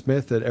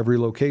gunsmith at every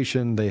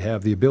location. They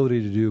have the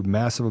ability to do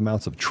massive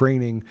amounts of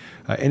training,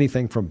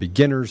 anything from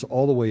beginners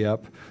all the way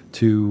up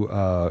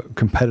to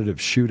competitive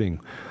shooting.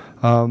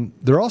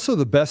 They're also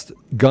the best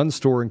gun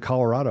store in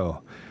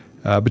Colorado.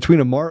 Between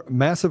a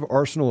massive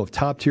arsenal of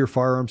top-tier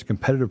firearms,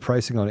 competitive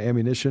pricing on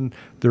ammunition,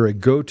 they're a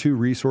go-to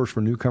resource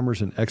for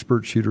newcomers and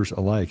expert shooters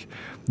alike.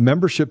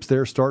 Memberships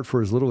there start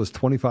for as little as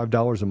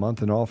 $25 a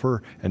month and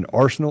offer an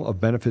arsenal of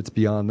benefits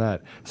beyond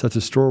that, such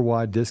as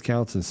store-wide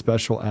discounts and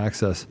special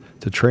access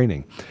to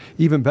training.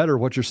 Even better,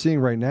 what you're seeing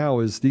right now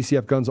is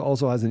DCF Guns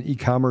also has an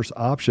e-commerce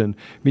option,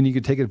 meaning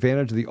you can take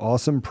advantage of the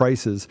awesome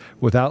prices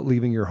without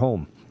leaving your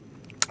home.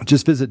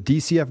 Just visit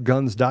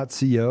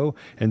dcfguns.co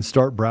and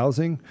start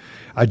browsing.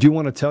 I do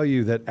want to tell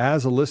you that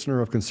as a listener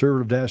of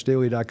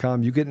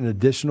conservative-daily.com, you get an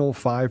additional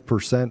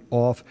 5%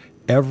 off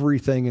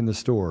everything in the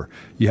store.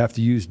 You have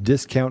to use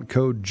discount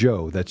code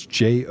Joe. That's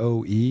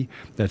Joe.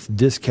 That's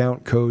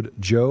discount code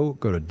Joe.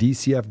 Go to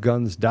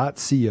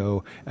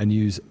dcfguns.co and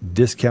use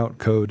discount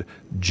code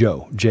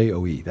Joe.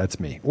 Joe. That's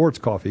me. Or it's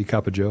coffee,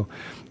 cup of Joe.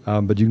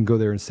 But you can go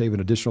there and save an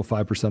additional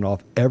 5%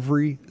 off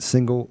every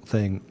single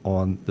thing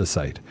on the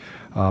site.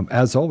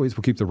 As always,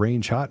 we'll keep the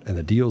range hot and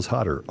the deals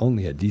hotter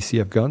only at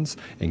DCF Guns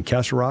in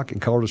Castle Rock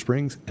and Colorado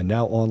Springs, and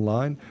now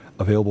online,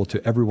 available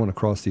to everyone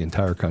across the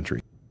entire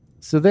country.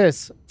 So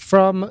this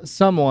from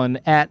someone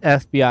at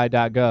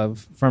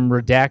FBI.gov, from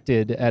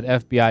redacted at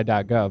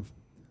FBI.gov,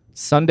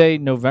 Sunday,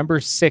 November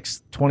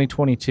 6th,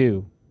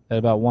 2022, at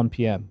about 1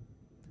 p.m.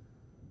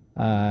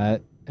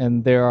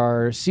 And there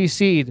are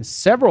CC'd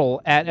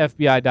several at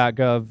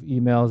FBI.gov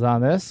emails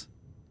on this,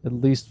 at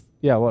least,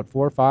 4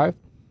 or 5.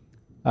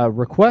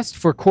 Request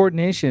for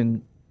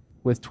coordination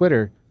with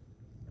Twitter.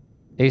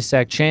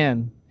 ASAC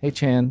Chan, hey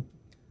Chan,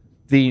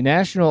 the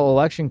National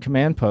Election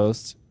Command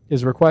Post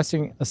is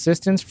requesting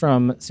assistance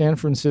from San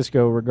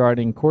Francisco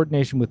regarding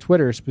coordination with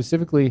Twitter.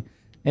 Specifically,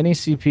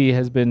 NECP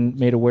has been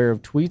made aware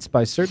of tweets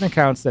by certain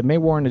accounts that may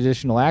warrant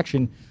additional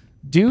action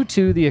due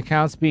to the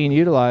accounts being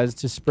utilized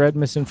to spread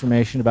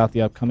misinformation about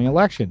the upcoming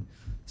election.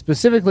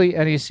 Specifically,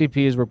 NECP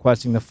is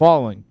requesting the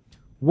following.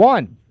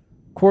 1.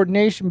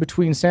 Coordination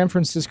between San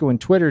Francisco and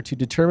Twitter to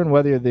determine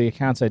whether the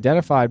accounts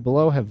identified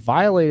below have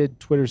violated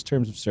Twitter's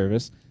terms of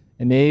service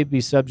and may be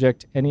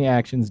subject to any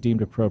actions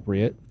deemed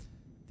appropriate.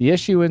 The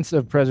issuance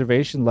of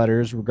preservation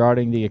letters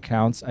regarding the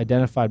accounts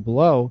identified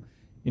below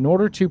in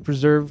order to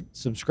preserve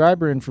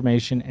subscriber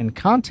information and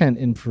content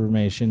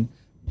information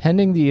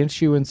pending the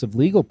issuance of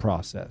legal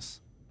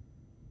process.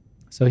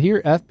 So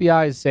here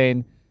FBI is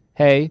saying,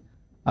 hey,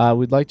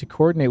 we'd like to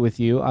coordinate with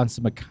you on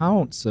some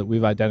accounts that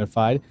we've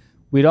identified.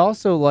 We'd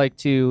also like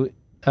to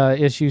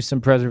issue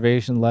some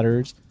preservation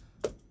letters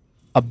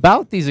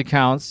about these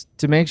accounts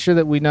to make sure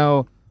that we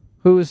know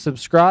who is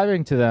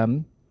subscribing to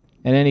them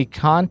and any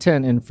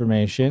content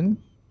information.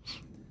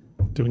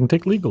 So we can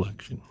take legal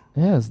action.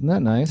 Yeah, isn't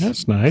that nice?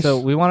 That's nice. So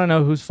we want to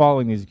know who's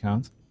following these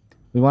accounts.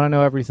 We want to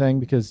know everything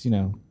because,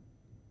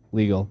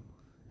 legal.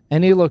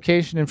 Any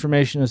location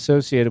information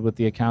associated with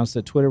the accounts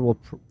that Twitter will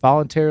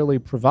voluntarily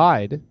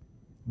provide,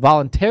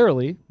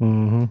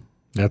 Mm-hmm.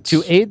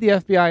 to aid the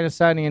FBI in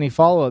assigning any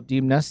follow-up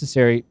deemed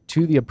necessary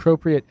to the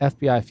appropriate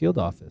FBI field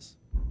office.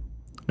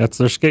 That's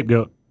their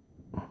scapegoat.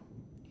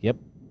 Yep.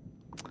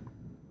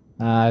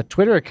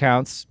 Twitter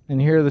accounts, and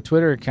here are the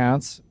Twitter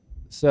accounts.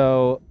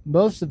 So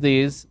most of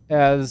these,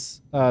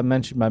 as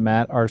mentioned by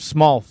Matt, are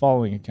small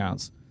following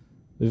accounts.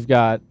 We've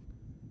got,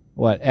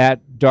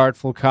 at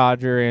Dartful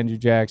Codger, Andrew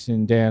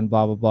Jackson, Dan,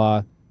 blah,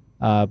 blah,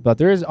 blah. But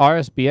there is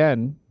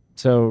RSBN.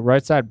 So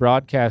Right Side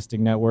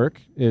Broadcasting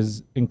Network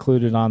is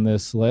included on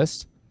this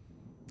list.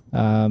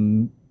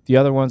 The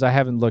other ones, I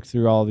haven't looked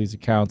through all of these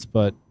accounts,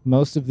 but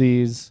most of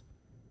these,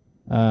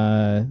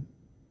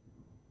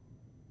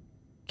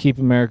 Keep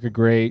America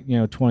Great,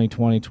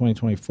 2020,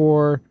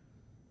 2024.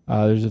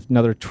 There's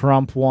another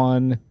Trump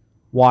one,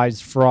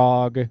 Wise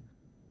Frog,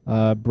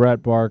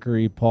 Brett Barker,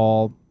 E.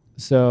 Paul.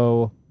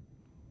 So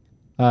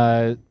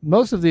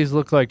most of these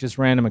look like just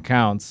random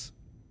accounts.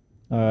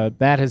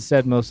 Matt has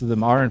said most of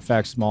them are in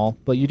fact small,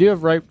 but you do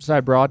have Right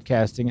Side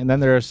Broadcasting, and then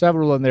there are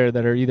several in there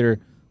that are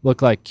either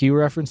look like Q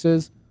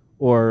references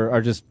or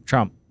are just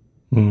Trump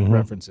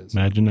references.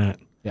 Imagine that.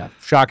 Yeah,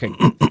 shocking.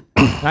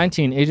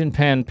 19, Agent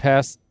Chan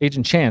passed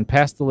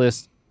the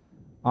list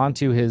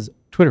onto his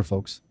Twitter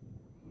folks.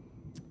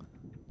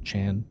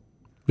 Chan.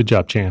 Good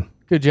job, Chan.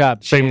 Good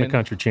job, Chan. Shame the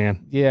country,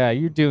 Chan. Yeah,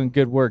 you're doing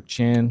good work,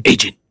 Chan.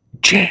 Agent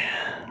Chan.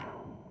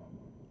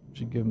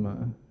 Should give him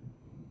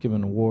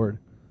an award.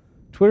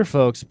 Twitter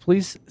folks,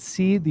 please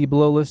see the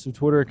below list of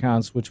Twitter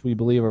accounts which we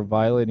believe are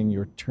violating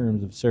your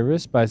terms of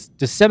service by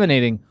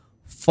disseminating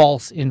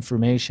false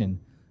information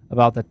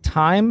about the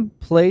time,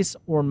 place,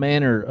 or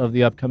manner of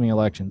the upcoming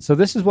election. So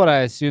this is what I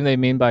assume they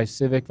mean by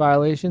civic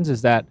violations,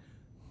 is that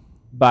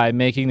by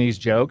making these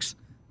jokes,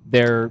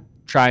 they're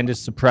trying to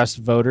suppress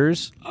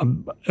voters.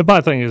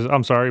 My thing is,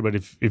 I'm sorry, but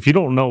if you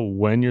don't know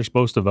when you're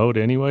supposed to vote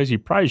anyways, you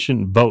probably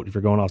shouldn't vote if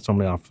you're going off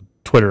somebody off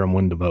Twitter and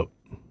when to vote.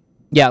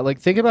 Yeah, like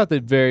think about the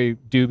very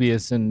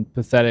dubious and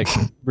pathetic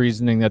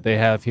reasoning that they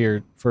have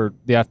here for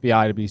the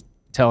FBI to be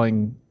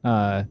telling,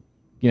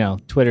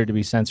 Twitter to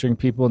be censoring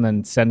people and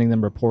then sending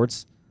them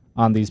reports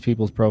on these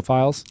people's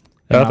profiles.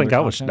 I think I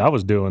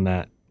was doing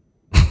that.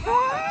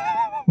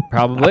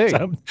 Probably.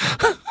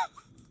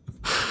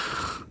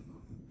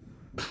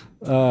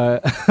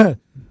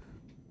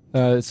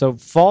 So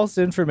false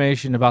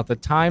information about the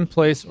time,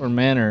 place, or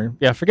manner.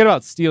 Yeah, forget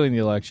about stealing the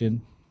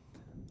election.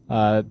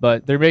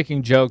 But they're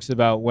making jokes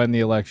about when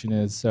the election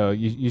is. So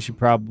you should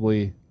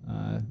probably,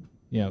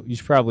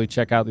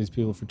 check out these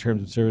people for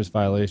terms of service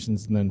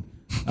violations, and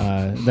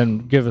then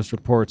give us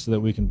reports so that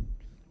we can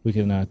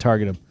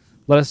target them.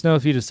 Let us know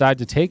if you decide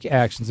to take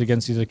actions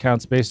against these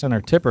accounts based on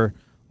our tipper.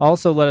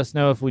 Also, let us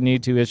know if we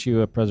need to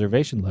issue a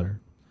preservation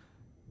letter.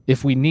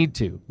 If we need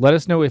to. Let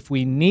us know if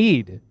we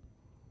need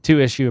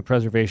to issue a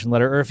preservation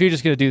letter, or if you're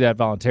just going to do that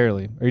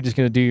voluntarily. Are you just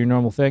going to do your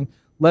normal thing?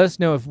 Let us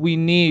know if we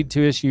need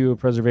to issue a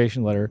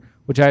preservation letter,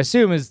 which I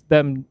assume is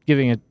them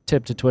giving a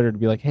tip to Twitter to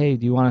be like, hey,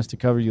 do you want us to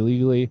cover you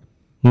legally?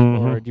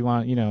 Mm-hmm. Or do you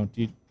want,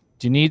 do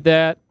you need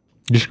that?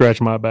 You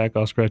scratch my back,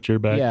 I'll scratch your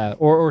back. Yeah.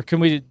 Or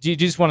do you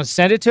just want to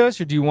send it to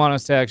us, or do you want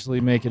us to actually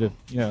make it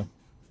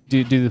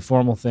do the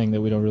formal thing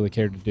that we don't really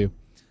care to do?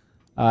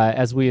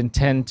 As we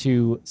intend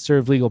to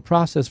serve legal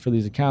process for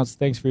these accounts,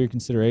 thanks for your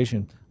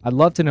consideration. I'd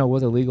love to know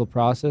what the legal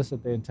process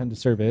that they intend to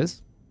serve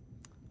is.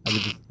 I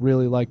would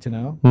really like to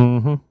know.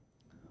 Mm-hmm.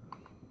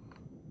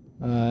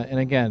 And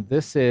again,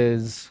 this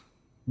is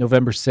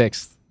November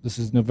 6th. This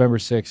is November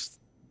 6th,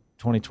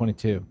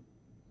 2022.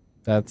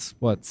 That's,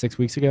 6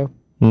 weeks ago?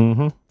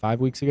 Mm-hmm. 5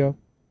 weeks ago?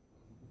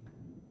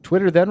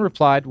 Twitter then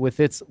replied with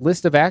its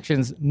list of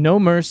actions, no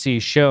mercy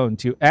shown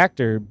to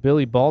actor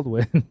Billy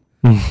Baldwin.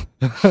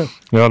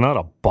 Well, not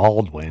a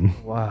Baldwin.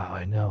 Wow,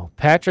 I know.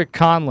 Patrick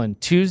Conlon,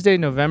 Tuesday,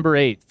 November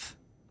 8th.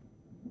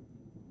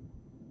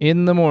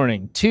 In the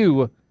morning.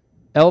 2,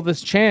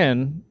 Elvis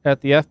Chan at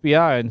the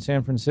FBI in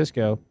San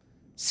Francisco.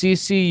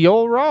 CC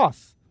Yoel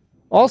Roth.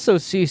 Also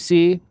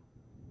CC,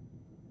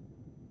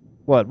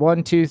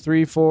 1, 2,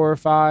 3, 4,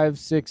 5,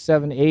 6,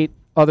 7, 8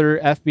 other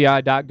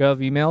FBI.gov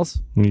emails.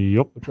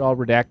 Yep. Which are all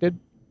redacted.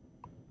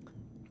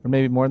 Or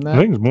maybe more than that.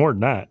 I think it's more than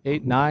that.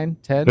 8, 9,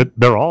 10.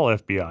 They're all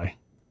FBI.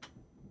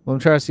 Well, I'm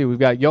trying to see. We've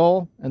got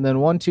Yoel, and then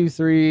 1, 2,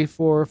 3,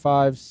 4,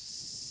 5,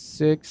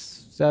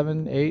 6,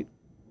 7, 8.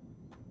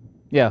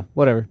 Yeah,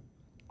 whatever.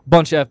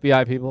 Bunch of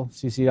FBI people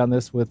CC'd on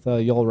this with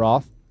Yoel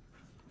Roth.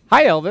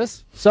 Hi,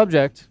 Elvis.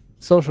 Subject,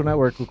 social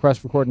network,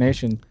 request for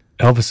coordination.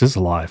 Elvis is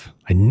alive.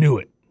 I knew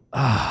it.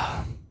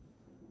 The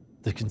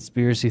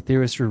conspiracy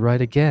theorists were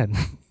right again.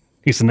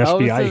 He's an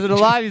FBI Elvis isn't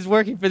alive. He's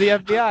working for the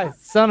FBI.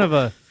 Son of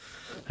a...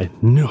 I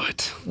knew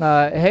it.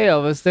 Hey,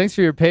 Elvis, thanks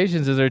for your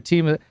patience as our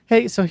team.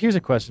 Hey, so here's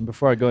a question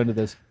before I go into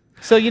this.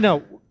 So,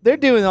 they're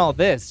doing all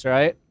this,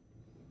 right?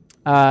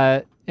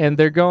 And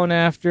they're going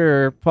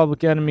after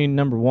public enemy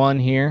number 1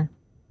 here.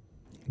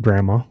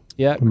 Grandma.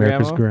 Yeah,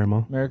 America's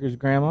grandma. America's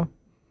grandma.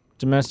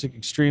 Domestic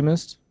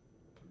extremist.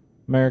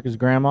 America's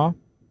grandma.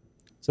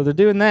 So they're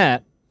doing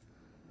that.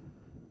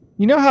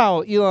 You know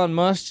how Elon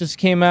Musk just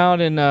came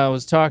out and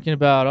was talking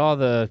about all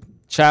the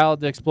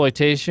child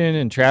exploitation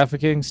and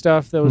trafficking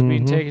stuff that was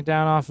being taken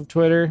down off of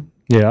Twitter?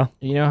 Yeah.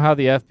 You know how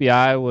the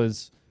FBI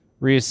was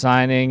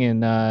reassigning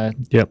and,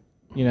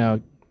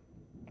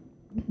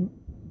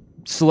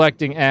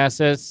 selecting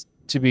assets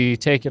to be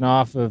taken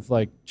off of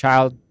like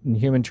child and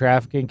human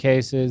trafficking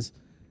cases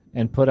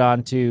and put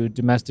onto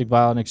domestic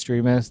violent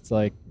extremists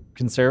like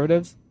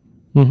conservatives?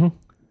 Mm-hmm.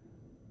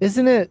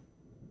 Isn't it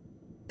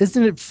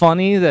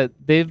funny that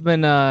they've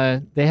been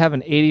they have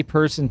an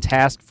 80-person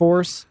task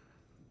force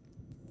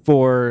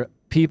for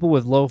people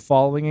with low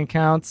following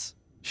accounts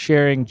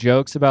sharing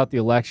jokes about the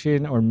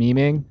election or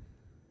memeing,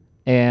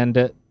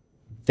 and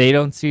they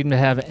don't seem to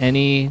have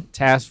any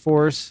task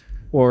force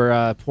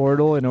or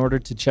portal in order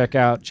to check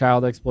out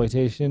child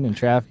exploitation and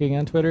trafficking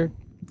on Twitter?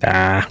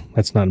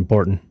 That's not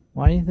important.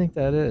 Why do you think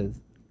that is?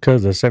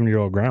 Because the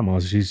 70-year-old grandma,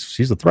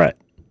 she's a threat.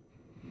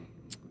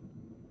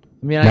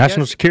 I mean,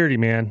 National security,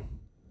 man.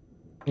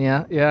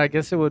 Yeah, I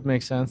guess it would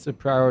make sense. The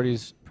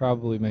priorities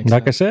probably make sense.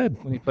 Like I said.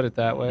 When you put it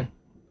that way.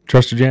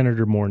 Trust your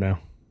janitor more now.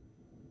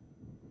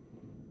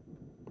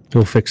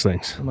 He'll fix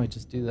things. I might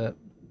just do that.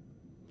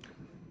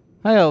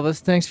 Hi, Elvis.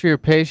 Thanks for your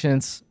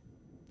patience.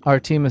 Our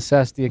team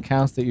assessed the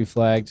accounts that you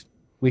flagged.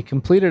 We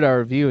completed our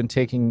review and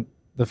taking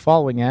the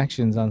following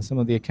actions on some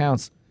of the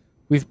accounts.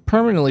 We've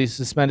permanently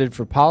suspended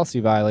for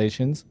policy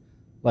violations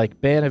like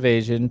ban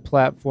evasion,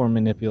 platform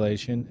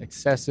manipulation,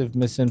 excessive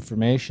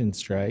misinformation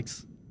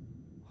strikes.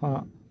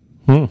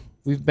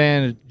 We've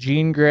banned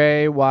Jean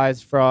Grey,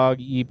 Wise Frog,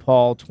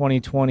 E-Paul,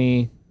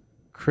 2020,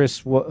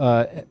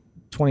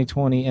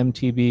 2020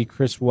 MTB,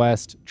 Chris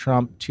West,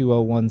 Trump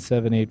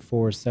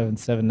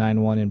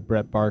 201-784-7791, and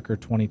Brett Barker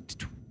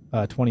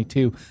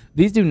 2022.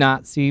 These do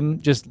not seem,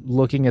 just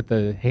looking at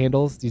the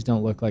handles, these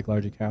don't look like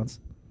large accounts.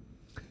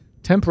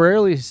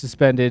 Temporarily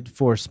suspended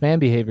for spam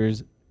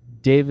behaviors,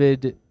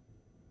 David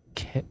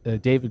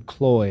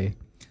Cloy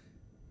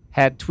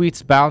had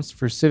tweets bounced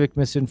for civic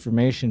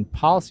misinformation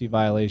policy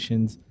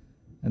violations.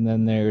 And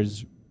then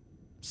there's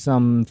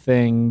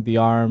something, the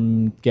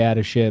armed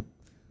Gada ship,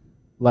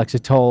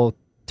 Lexitol,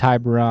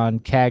 Tiburon,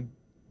 CAG.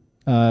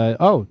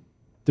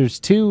 There's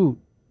two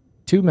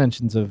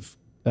mentions of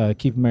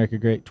Keep America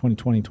Great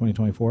 2020,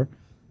 2024.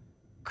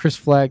 Chris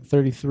Flagg,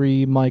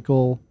 33,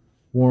 Michael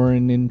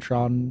Warren,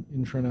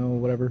 Intrano,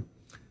 whatever.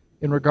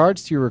 In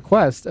regards to your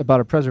request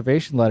about a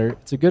preservation letter,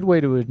 it's a good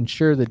way to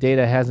ensure the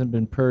data hasn't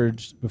been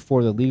purged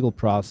before the legal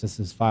process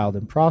is filed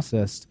and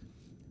processed.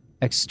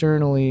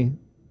 Externally,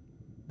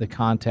 the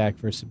contact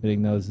for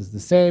submitting those is the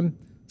same,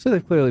 so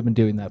they've clearly been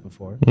doing that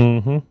before.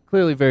 Mm-hmm.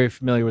 Clearly very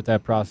familiar with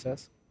that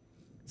process,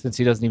 since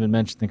he doesn't even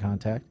mention the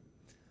contact.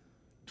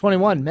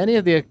 21. Many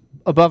of the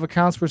above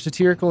accounts were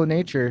satirical in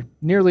nature.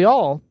 Nearly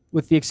all,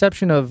 with the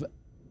exception of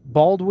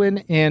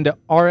Baldwin and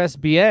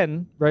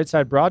RSBN, Right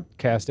Side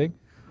Broadcasting,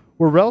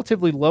 were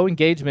relatively low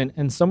engagement,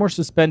 and some were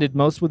suspended,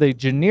 most with a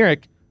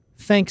generic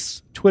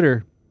thanks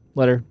Twitter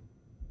letter.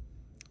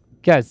 You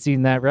guys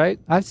seen that, right?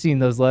 I've seen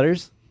those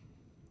letters.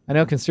 I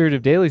know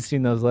Conservative Daily's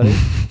seen those letters.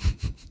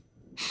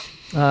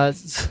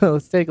 So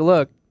let's take a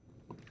look.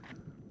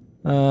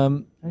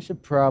 I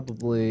should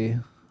probably...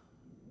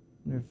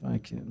 wonder if I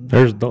can...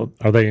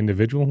 Are they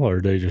individual, or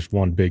are they just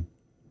one big...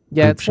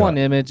 Yeah, it's shot? one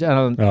image. I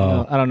don't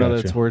know that Gotcha.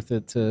 it's worth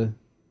it to...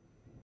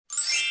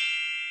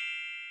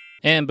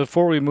 And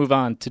before we move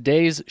on,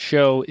 today's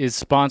show is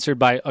sponsored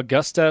by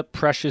Augusta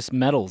Precious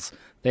Metals.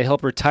 They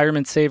help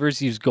retirement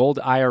savers use gold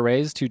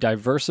IRAs to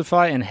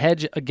diversify and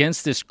hedge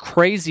against this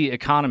crazy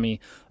economy.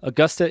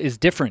 Augusta is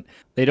different.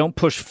 They don't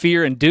push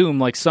fear and doom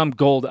like some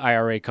gold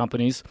IRA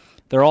companies.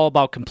 They're all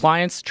about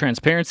compliance,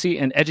 transparency,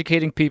 and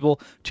educating people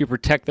to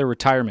protect their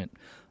retirement.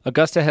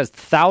 Augusta has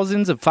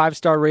thousands of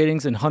 5-star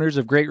ratings and hundreds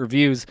of great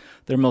reviews.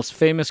 Their most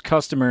famous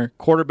customer,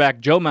 quarterback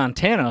Joe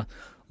Montana,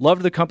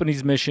 loved the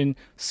company's mission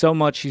so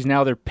much he's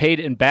now their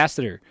paid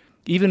ambassador.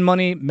 Even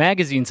Money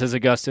Magazine says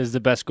Augusta is the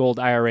best gold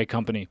IRA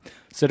company.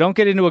 So don't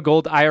get into a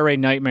gold IRA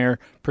nightmare.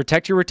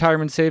 Protect your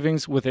retirement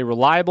savings with a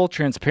reliable,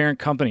 transparent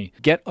company.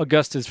 Get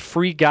Augusta's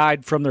free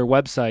guide from their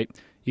website.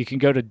 You can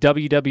go to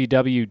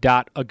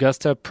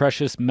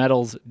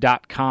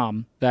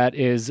www.augustapreciousmetals.com. That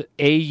is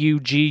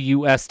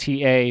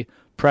AUGUSTA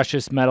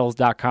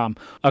preciousmetals.com.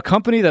 A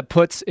company that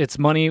puts its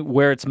money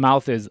where its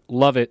mouth is.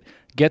 Love it.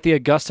 Get the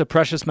Augusta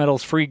Precious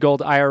Metals free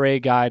gold IRA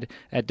guide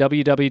at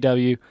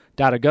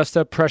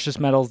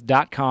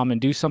www.augustapreciousmetals.com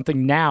and do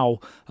something now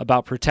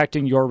about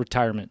protecting your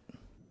retirement.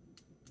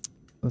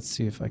 Let's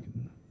see if I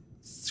can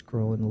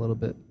scroll in a little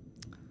bit.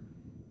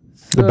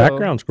 The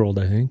background scrolled,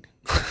 I think.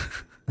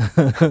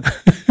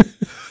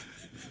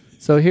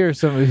 So here's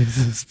somebody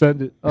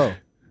suspended. Oh.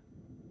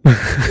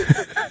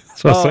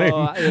 That's what I'm saying.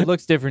 It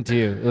looks different to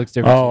you. It looks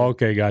different. Oh,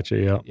 okay, gotcha.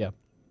 Yeah. Yeah.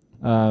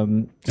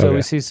 So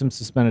we see some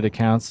suspended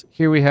accounts.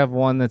 Here we have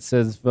one that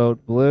says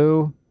vote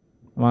blue.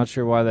 I'm not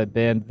sure why they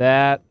banned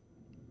that.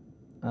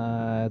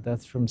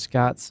 That's from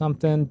Scott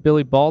something.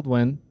 Billy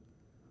Baldwin.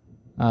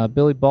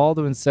 Billy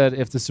Baldwin said,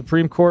 if the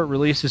Supreme Court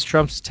releases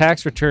Trump's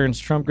tax returns,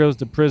 Trump goes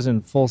to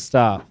prison, full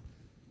stop.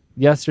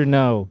 Yes or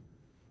no?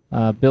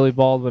 Billy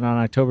Baldwin on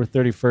October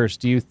 31st.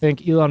 Do you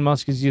think Elon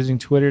Musk is using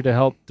Twitter to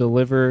help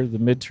deliver the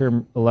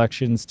midterm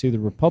elections to the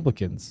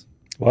Republicans?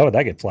 Why would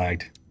that get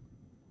flagged?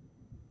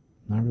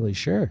 Not really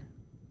sure.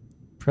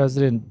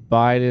 President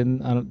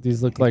Biden.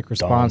 These look like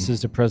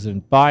responses to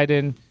President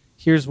Biden.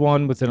 Here's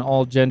one with an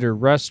all-gender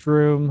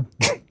restroom.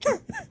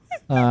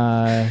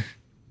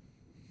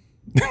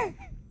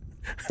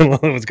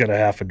 One's got a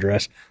half a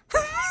dress.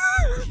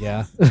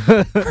 Yeah.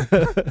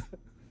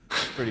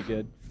 Pretty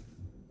good.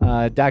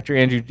 Dr.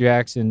 Andrew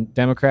Jackson.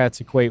 Democrats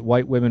equate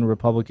white women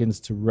Republicans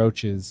to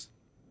roaches.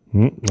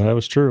 That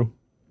was true.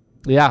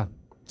 Yeah.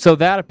 So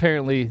that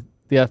apparently...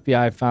 the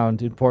FBI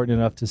found important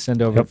enough to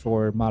send over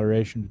for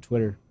moderation to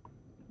Twitter.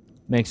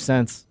 Makes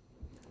sense.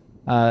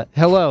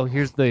 Hello,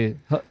 here's the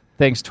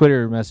thanks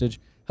Twitter message.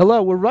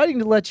 Hello, we're writing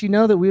to let you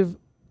know that we've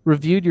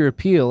reviewed your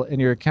appeal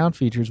and your account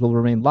features will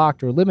remain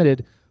locked or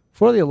limited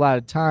for the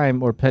allotted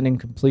time or pending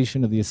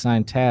completion of the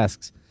assigned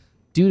tasks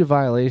due to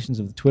violations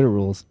of the Twitter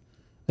rules.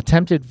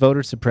 Attempted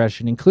voter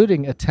suppression,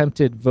 including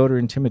attempted voter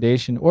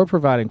intimidation or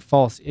providing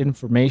false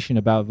information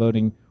about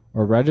voting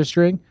or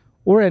registering,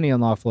 or any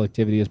unlawful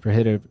activity is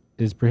prohibited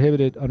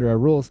under our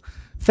rules.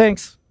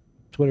 Thanks,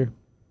 Twitter.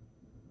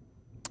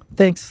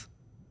 Thanks.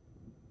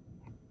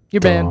 You're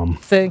banned.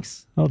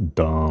 Thanks. How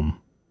dumb.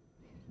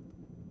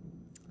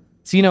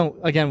 So,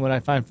 again, what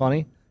I find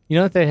funny,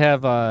 that they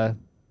have, how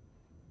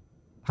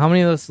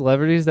many of those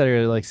celebrities that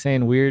are, like,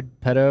 saying weird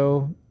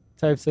pedo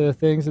types of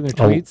things in their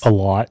tweets? A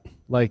lot.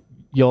 Like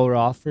Yoel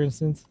Roth, for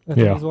instance, I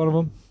think is one of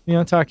them.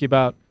 Talking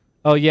about,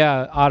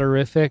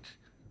 odorific,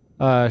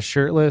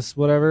 shirtless,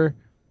 whatever.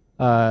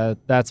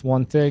 That's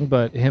one thing,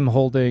 but him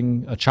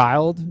holding a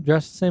child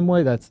dressed the same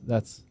way,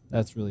 that's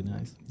really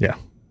nice. Yeah.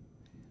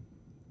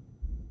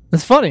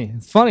 It's funny.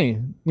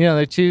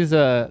 They choose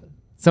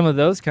some of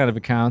those kind of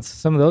accounts,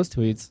 some of those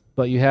tweets,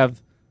 but you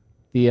have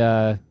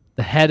the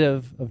head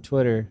of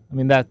Twitter. I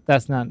mean,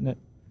 that's not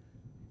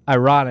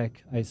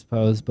ironic, I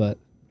suppose, but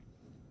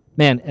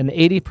man, an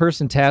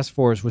 80-person task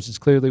force, which is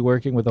clearly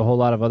working with a whole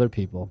lot of other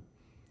people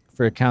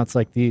for accounts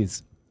like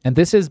these. And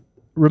this is,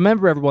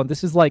 remember everyone,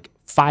 this is like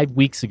 5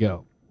 weeks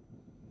ago.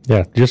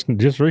 Yeah, just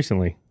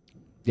recently.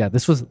 Yeah,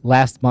 this was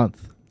last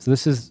month. So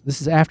this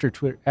is after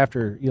Twitter,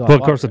 after Elon. Well,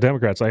 of course, the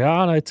Democrats like,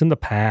 no, it's in the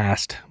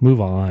past.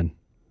 Move on,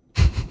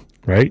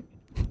 right?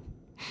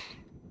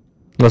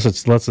 Unless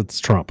it's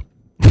Trump.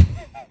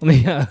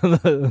 Yeah,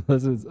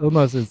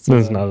 unless it's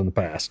not in the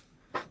past.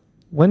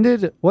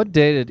 What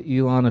day did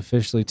Elon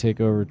officially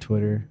take over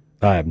Twitter?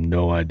 I have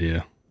no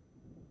idea.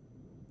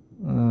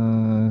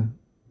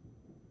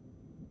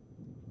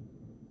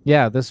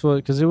 Yeah, this was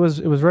because it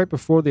was right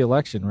before the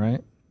election,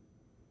 right?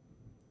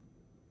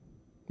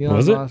 Elon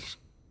Was it? Musk.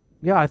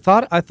 Yeah, I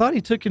thought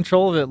he took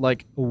control of it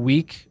like a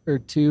week or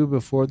two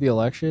before the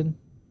election.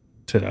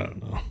 I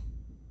don't know.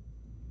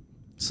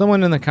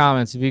 Someone in the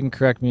comments, if you can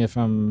correct me if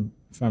I'm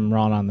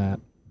wrong on that.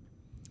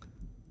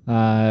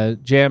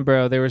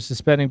 Jambro, they were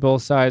suspending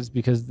both sides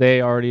because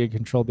they already had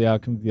controlled the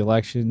outcome of the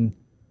election.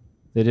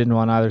 They didn't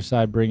want either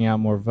side bringing out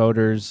more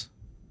voters.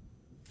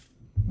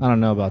 I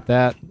don't know about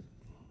that.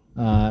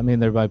 I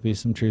mean, there might be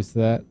some truth to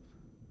that.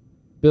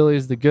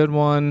 Billy's the good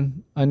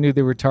one. I knew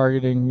they were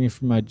targeting me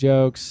for my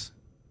jokes.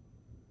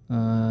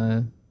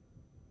 Yeah,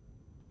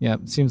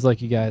 it seems like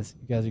you guys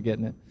are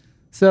getting it.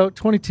 So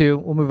 22,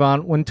 we'll move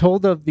on. When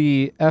told of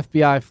the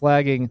FBI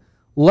flagging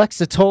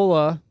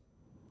Lexitola,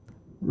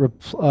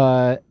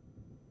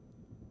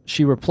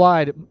 she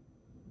replied,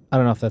 I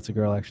don't know if that's a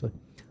girl actually.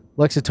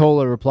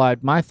 Lexitola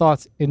replied, my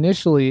thoughts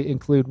initially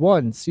include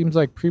 1, seems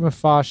like prima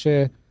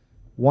facie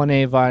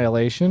 1A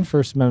violation,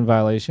 First Amendment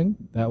violation.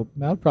 That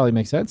would probably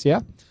make sense,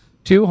 yeah.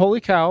 2, holy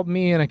cow,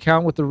 me an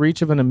account with the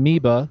reach of an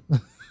amoeba.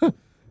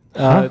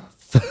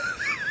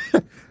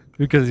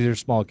 Because these are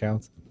small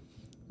accounts.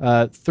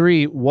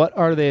 3, what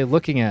are they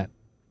looking at?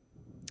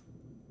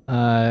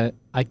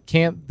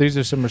 These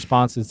are some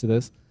responses to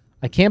this.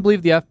 I can't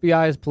believe the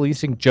FBI is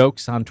policing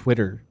jokes on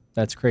Twitter.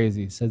 That's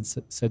crazy,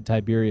 said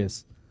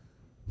Tiberius,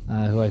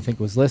 who I think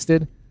was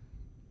listed.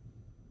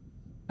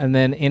 And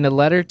then in a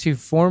letter to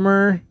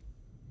former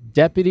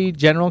Deputy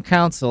General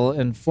Counsel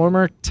and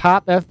former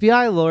top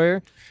FBI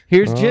lawyer,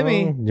 here's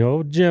Jimmy.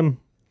 Yo, Jim.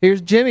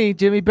 Here's Jimmy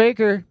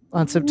Baker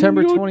on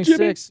September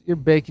 26th. You're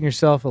baking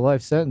yourself a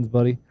life sentence,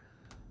 buddy.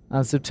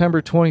 On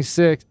September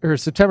 16th,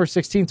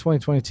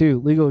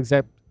 2022, legal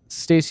exec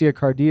Stacia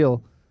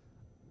Cardiel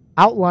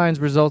outlines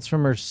results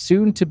from her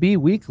soon-to-be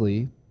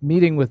weekly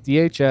meeting with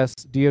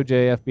DHS,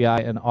 DOJ,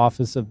 FBI, and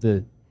Office of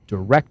the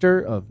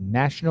Director of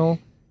National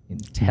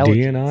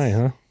Intelligence. DNI,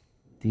 huh?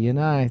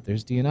 DNI.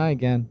 There's DNI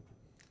again.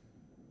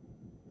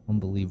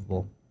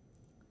 Unbelievable.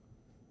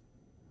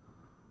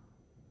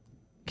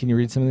 Can you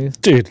read some of these?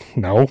 Dude,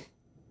 no.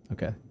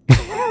 Okay.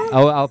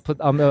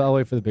 I'll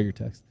wait for the bigger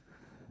text.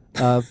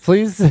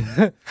 Please.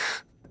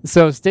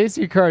 So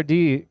Stacia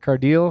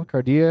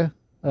Cardia,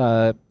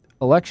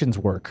 elections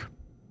work.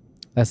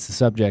 That's the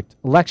subject.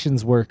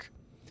 Elections work.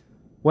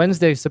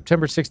 Wednesday,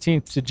 September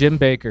 16th to Jim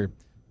Baker.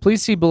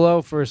 Please see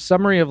below for a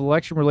summary of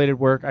election-related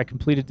work I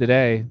completed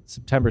today,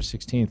 September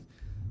 16th.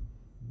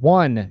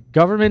 1.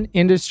 Government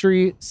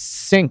Industry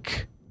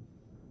Sync.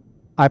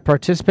 I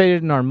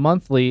participated in our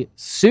monthly,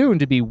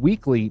 soon-to-be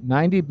weekly,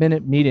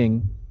 90-minute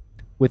meeting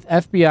with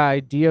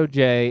FBI,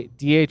 DOJ,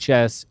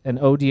 DHS, and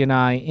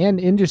ODNI and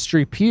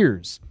industry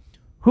peers.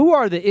 Who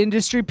are the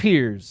industry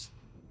peers?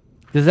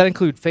 Does that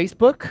include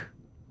Facebook?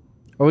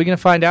 Are we going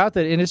to find out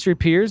that industry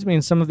peers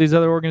means some of these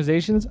other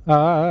organizations?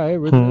 I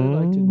really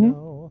like to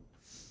know.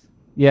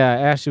 Yeah,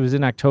 Ashley was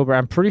in October.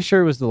 I'm pretty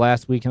sure it was the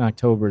last week in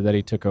October that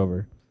he took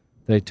over.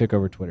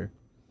 Twitter.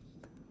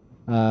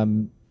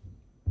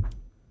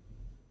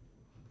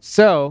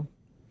 So,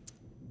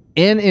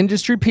 in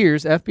industry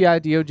peers,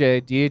 FBI,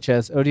 DOJ,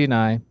 DHS,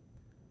 ODNI,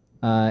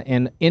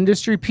 and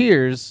industry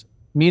peers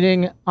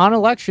meeting on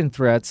election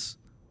threats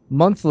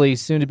monthly,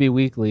 soon to be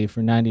weekly,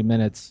 for 90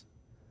 minutes.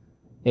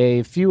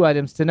 A few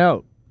items to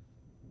note.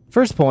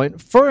 First point,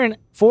 foreign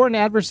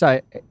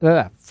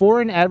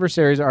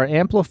adversaries are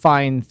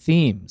amplifying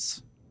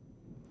themes.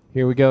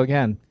 Here we go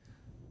again.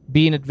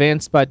 Being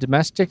advanced by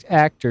domestic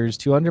actors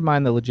to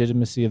undermine the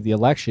legitimacy of the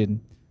election.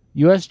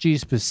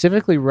 USG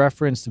specifically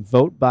referenced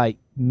vote by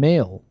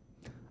mail.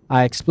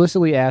 I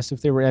explicitly asked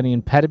if there were any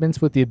impediments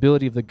with the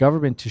ability of the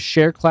government to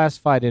share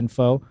classified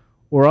info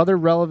or other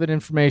relevant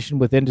information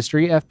with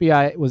industry.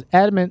 FBI was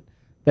adamant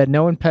that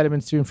no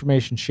impediments to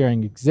information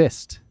sharing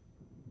exist.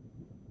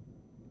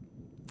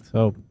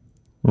 So,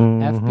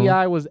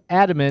 FBI was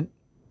adamant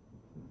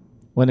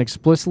when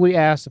explicitly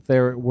asked if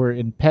there were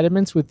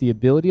impediments with the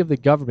ability of the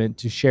government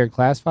to share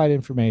classified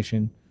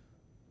information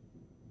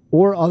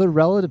or other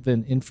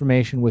relevant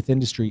information with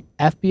industry.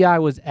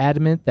 FBI was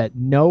adamant that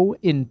no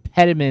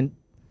impediment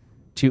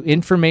to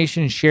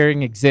information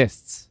sharing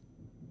exists.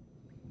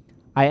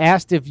 I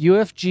asked if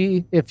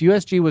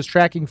USG was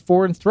tracking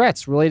foreign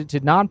threats related to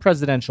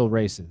non-presidential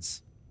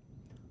races.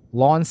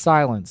 Law and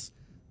silence.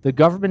 The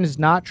government is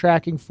not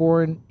tracking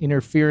foreign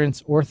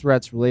interference or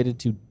threats related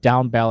to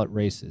down-ballot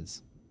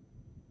races.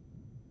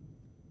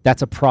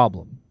 That's a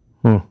problem.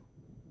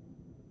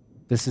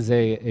 This is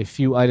a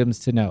few items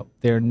to note.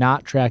 They're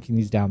not tracking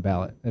these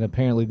down-ballot, and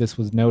apparently this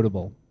was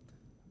notable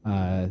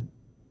from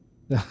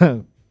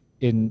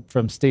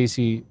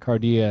Stacey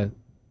Cardia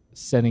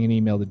sending an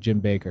email to Jim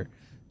Baker.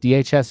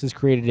 DHS has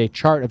created a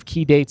chart of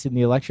key dates in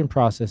the election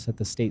process at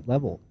the state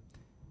level.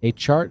 A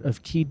chart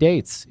of key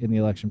dates in the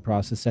election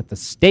process at the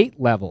state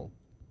level.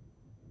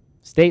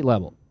 State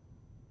level.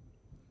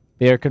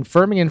 They are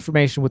confirming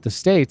information with the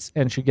states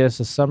and should get us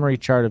a summary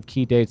chart of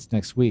key dates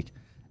next week.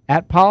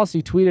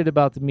 @Policy tweeted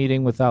about the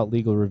meeting without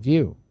legal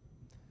review.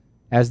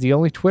 As the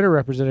only Twitter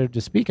representative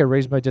to speak, I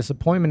raised my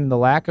disappointment in the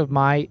lack of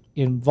my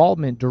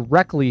involvement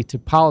directly to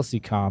policy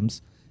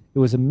comms. It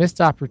was a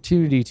missed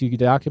opportunity to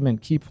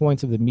document key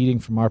points of the meeting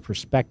from our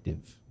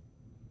perspective.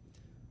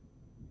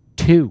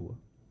 2.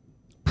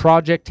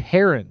 Project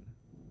Heron.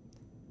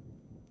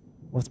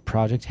 What's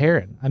Project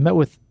Heron? I met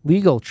with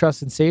legal,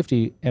 trust and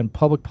safety, and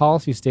public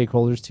policy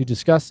stakeholders to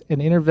discuss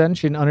an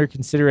intervention under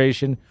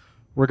consideration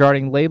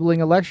regarding labeling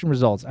election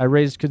results. I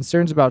raised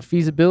concerns about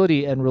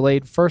feasibility and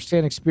relayed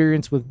firsthand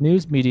experience with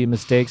news media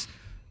mistakes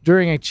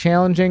during a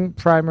challenging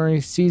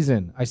primary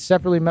season. I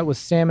separately met with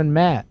Sam and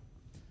Matt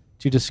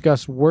to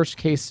discuss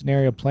worst-case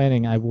scenario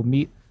planning. I will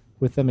meet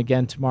with them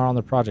again tomorrow on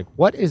the project.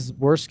 What is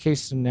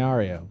worst-case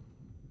scenario?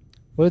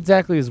 What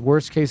exactly is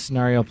worst-case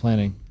scenario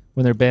planning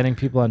when they're banning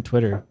people on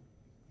Twitter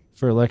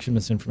for election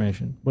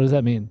misinformation? What does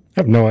that mean? I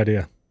have no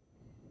idea.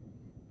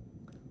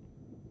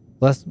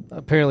 Well, that's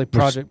apparently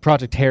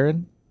Project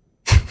Heron.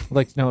 I'd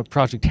like to know what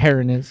Project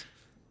Heron is.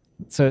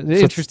 So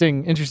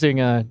interesting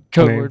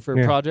code word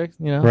for project,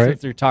 right. So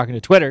if they're talking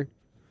to Twitter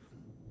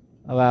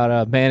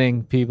about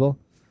banning people.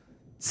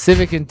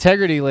 Civic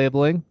integrity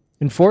labeling.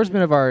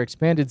 Enforcement of our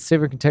expanded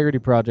civic integrity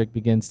project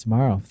begins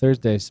tomorrow,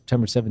 Thursday,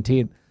 September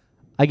 17th.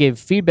 I gave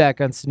feedback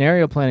on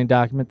scenario planning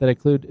document that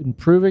include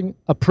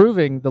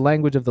approving the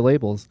language of the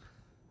labels.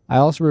 I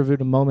also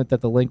reviewed a moment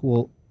that the link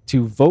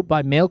to vote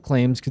by mail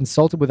claims,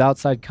 consulted with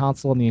outside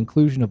counsel on the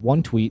inclusion of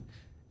one tweet,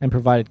 and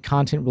provided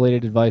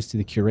content-related advice to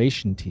the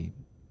curation team.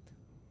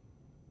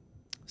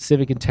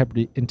 Civic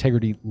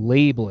integrity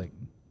labeling.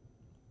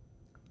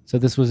 So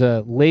this was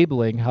a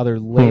labeling, how they're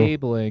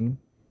labeling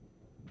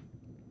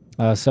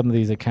some of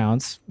these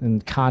accounts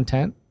and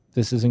content.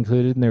 This is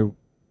included in their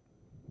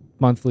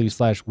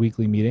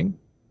monthly/weekly meeting.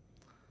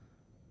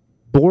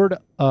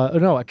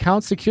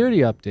 Account security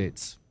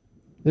updates.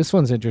 This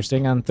one's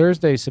interesting. On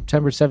Thursday,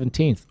 September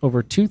 17th,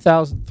 over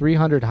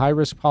 2,300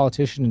 high-risk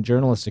politician and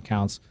journalist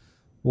accounts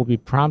will be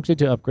prompted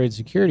to upgrade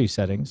security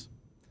settings.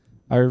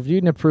 I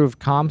reviewed and approved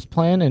comms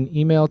plan and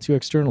email to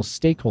external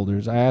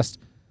stakeholders.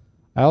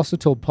 I also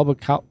told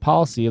public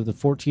policy of the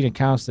 14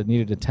 accounts that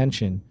needed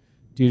attention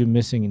due to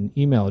missing an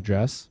email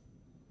address.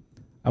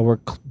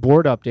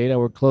 Board update. I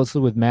worked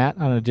closely with Matt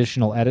on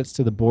additional edits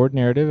to the board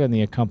narrative and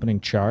the accompanying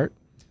chart.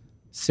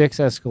 6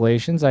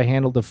 escalations. I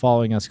handled the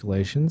following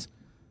escalations.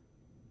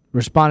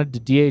 Responded to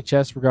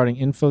DHS regarding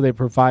info they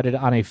provided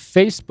on a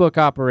Facebook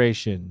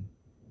operation.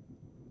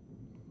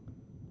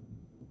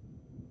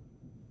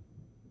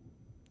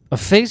 A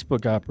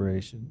Facebook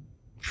operation.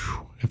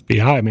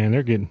 FBI, man,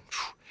 they're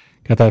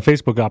got that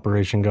Facebook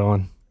operation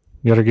going.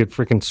 You got to get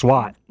freaking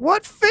SWAT.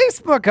 What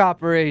Facebook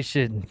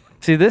operation?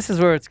 See, this is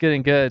where it's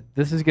getting good.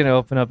 This is going to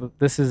open up.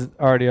 This has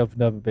already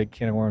opened up a big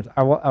can of worms.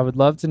 I would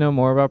love to know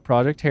more about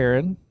Project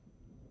Heron.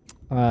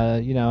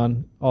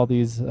 And all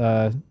these,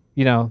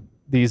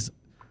 these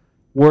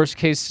worst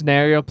case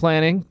scenario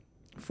planning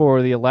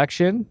for the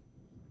election.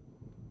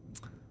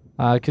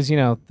 Because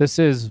this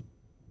is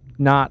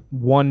not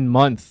 1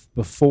 month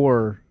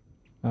before,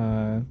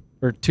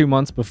 or 2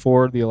 months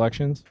before the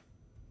elections.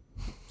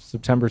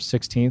 September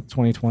 16th,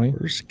 2020.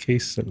 Worst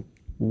case.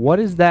 What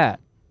is that?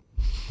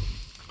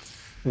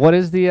 What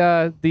is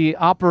the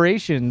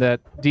operation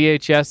that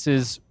DHS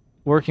is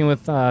working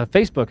with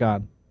Facebook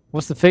on?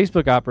 What's the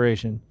Facebook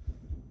operation?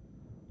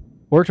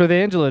 Worked with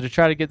Angela to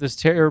try to get this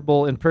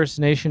terrible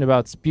impersonation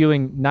about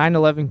spewing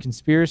 9/11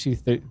 conspiracy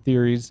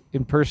theories,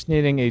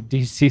 impersonating a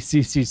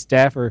DCCC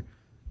staffer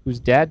whose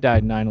dad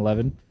died in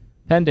 9/11.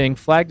 Pending,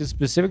 flagged a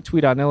specific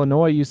tweet on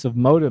Illinois use of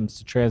modems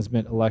to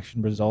transmit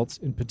election results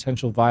in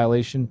potential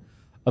violation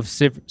of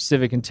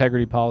civic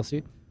integrity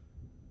policy.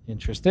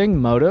 Interesting,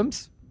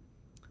 modems.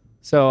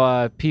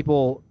 So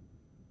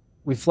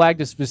we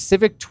flagged a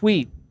specific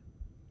tweet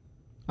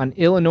on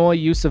Illinois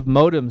use of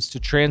modems to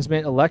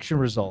transmit election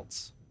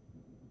results.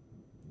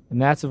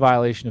 And that's a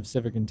violation of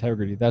civic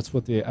integrity. That's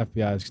what the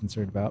FBI is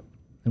concerned about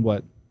and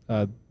what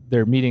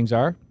their meetings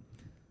are.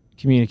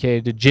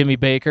 Communicated to Jimmy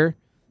Baker.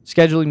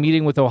 Scheduling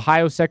meeting with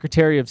Ohio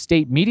Secretary of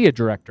State Media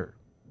Director.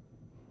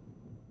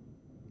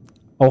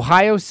 Do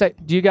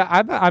you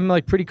guys? I'm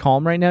like pretty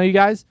calm right now, you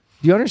guys.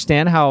 Do you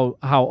understand how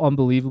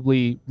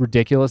unbelievably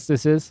ridiculous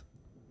this is?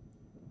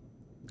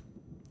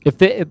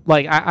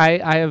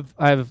 I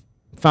have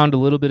found a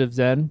little bit of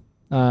zen,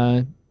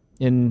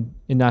 in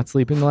not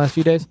sleeping the last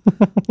few days.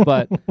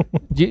 But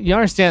you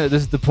understand that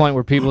this is the point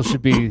where people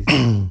should be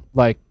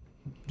like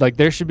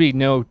there should be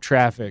no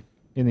traffic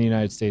in the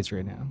United States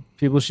right now.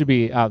 People should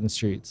be out in the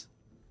streets.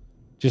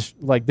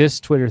 Just like this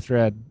Twitter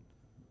thread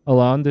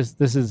alone,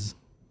 it's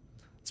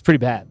pretty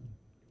bad.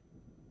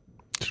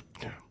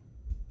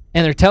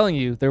 And they're telling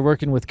you they're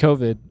working with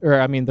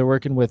they're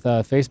working with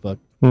Facebook.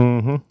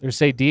 Mm-hmm. They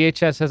say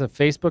DHS has a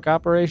Facebook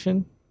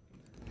operation.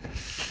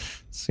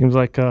 Seems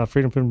like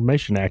Freedom of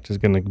Information Act is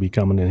going to be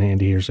coming in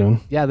handy here soon.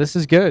 Yeah, this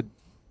is good.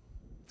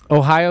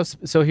 Ohio.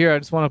 So here, I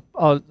just want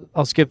to.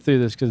 I'll skip through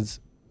this because,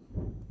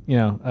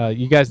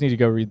 you guys need to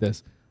go read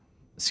this.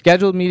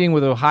 Scheduled meeting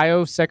with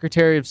Ohio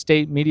Secretary of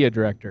State Media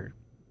Director.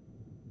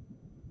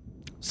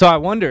 So I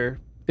wonder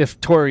if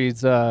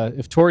Tories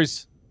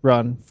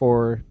run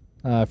for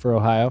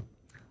Ohio.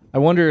 I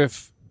wonder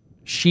if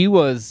she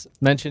was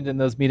mentioned in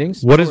those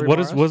meetings. What is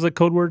the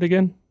code word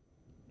again?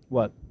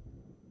 What?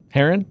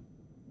 Heron?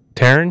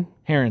 Taryn?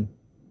 Heron.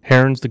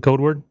 Heron's the code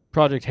word?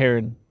 Project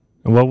Heron.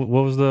 And what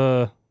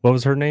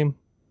was her name?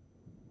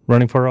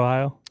 Running for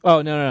Ohio?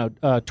 Oh, no.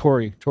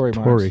 Tory Mars.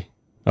 Tory.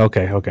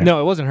 Okay. No,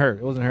 it wasn't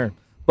her.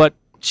 But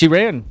she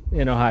ran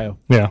in Ohio.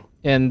 Yeah.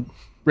 And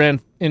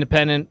ran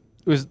independent.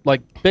 It was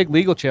like big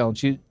legal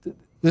challenge. This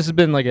has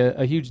been like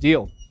a huge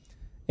deal.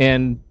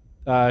 And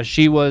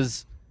she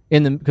was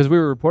because we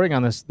were reporting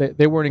on this,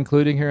 they weren't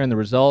including her in the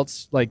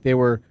results. Like they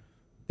weren't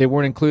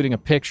including a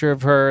picture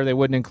of her. They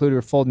wouldn't include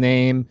her full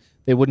name.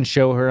 They wouldn't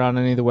show her on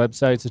any of the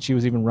websites that she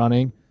was even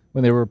running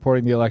when they were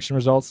reporting the election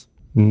results.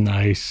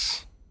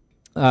 Nice.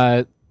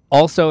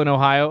 Also in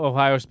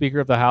Ohio Speaker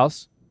of the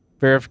House,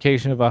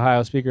 verification of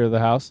Ohio Speaker of the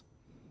House.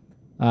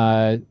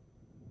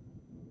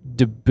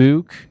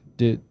 Dubuque,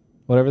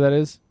 whatever that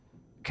is,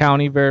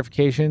 county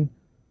verification.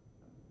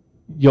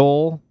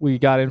 Yole, we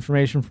got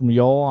information from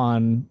Yole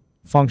on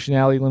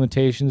functionality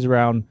limitations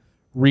around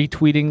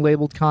retweeting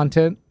labeled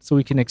content, so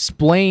we can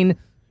explain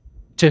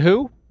to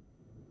who?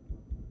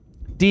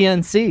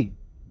 DNC.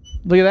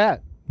 Look at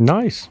that.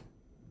 Nice.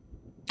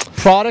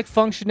 Product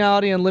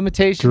functionality and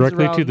limitations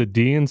directly around, to the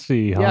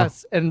DNC, huh?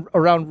 Yes, and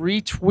around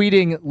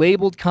retweeting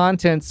labeled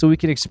content so we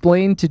can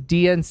explain to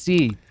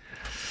DNC.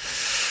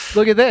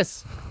 Look at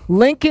this.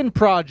 Lincoln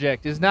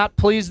Project is not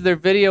pleased their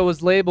video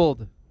was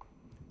labeled.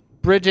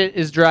 Bridget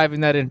is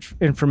driving that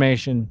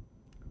information.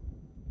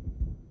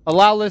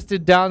 Allow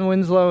listed Don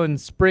Winslow and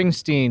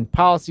Springsteen.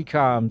 Policy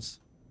comms.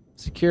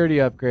 Security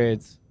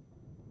upgrades.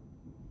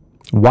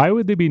 Why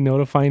would they be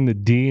notifying the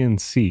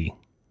DNC?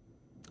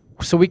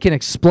 So we can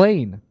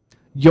explain.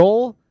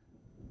 Yole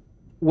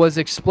was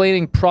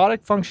explaining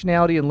product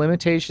functionality and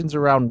limitations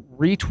around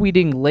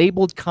retweeting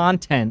labeled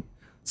content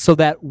so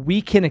that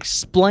we can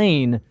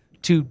explain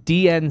to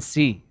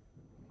DNC.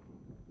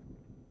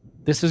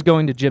 This is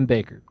going to Jim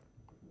Baker.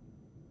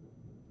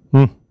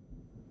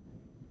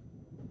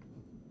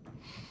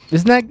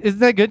 Isn't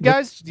that good,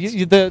 guys?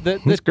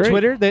 The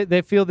Twitter,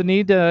 they feel the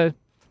need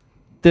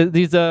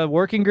these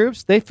working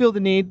groups, they feel the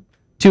need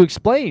to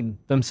explain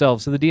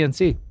themselves to the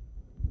DNC.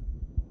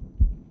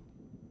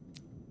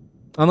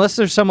 Unless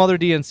there's some other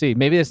DNC.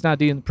 Maybe it's not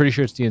DNC. Pretty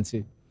sure it's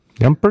DNC.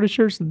 I'm pretty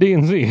sure it's the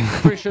DNC.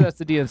 Pretty sure that's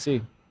the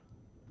DNC.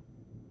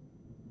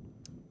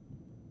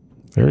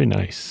 Very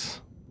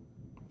nice.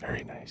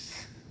 Very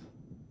nice.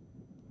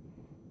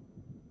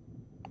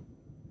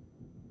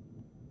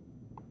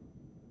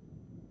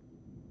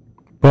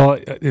 Well,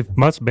 if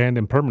Mutt's banned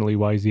him permanently,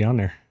 why is he on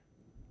there?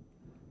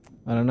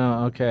 I don't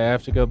know. Okay, I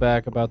have to go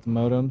back about the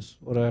modems.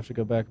 What do I have to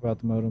go back about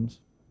the modems?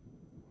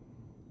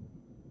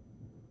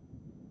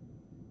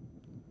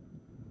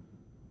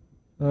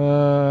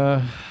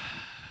 The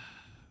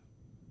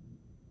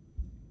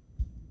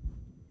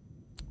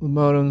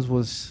modems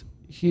was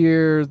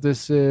here.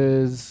 This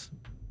is...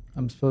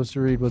 I'm supposed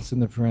to read what's in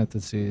the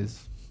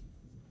parentheses.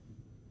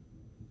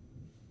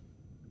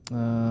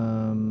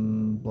 Blah,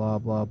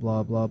 blah,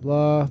 blah, blah,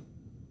 blah.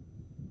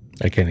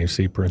 I can't even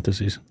see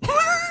parentheses.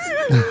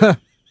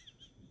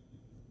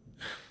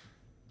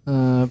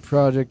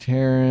 Project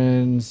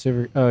Heron,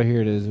 civic. Oh,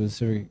 here it is. It was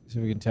civic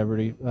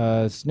integrity.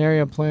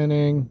 Scenario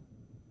planning.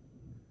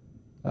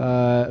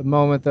 A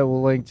moment that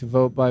will link to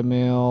vote by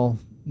mail.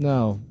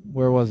 No,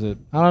 where was it?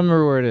 I don't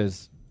remember where it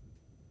is.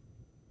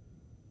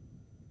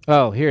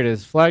 Oh, here it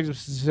is. Flags a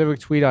specific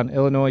tweet on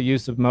Illinois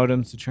use of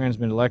modems to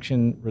transmit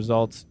election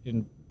results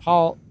in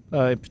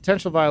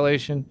potential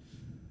violation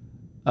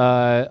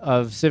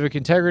of civic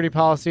integrity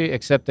policy,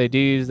 except they do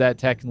use that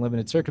tech in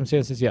limited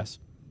circumstances. Yes.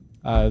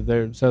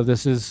 So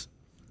this is.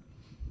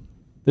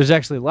 There's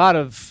actually a lot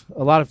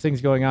of things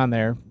going on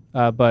there,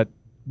 but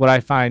what I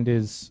find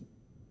is,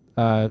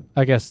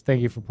 I guess,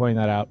 thank you for pointing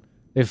that out.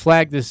 They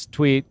flagged this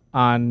tweet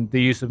on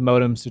the use of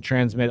modems to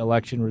transmit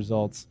election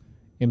results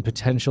in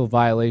potential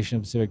violation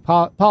of civic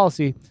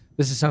policy.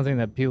 This is something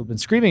that people have been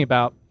screaming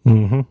about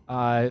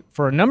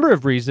for a number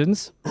of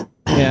reasons,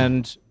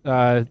 and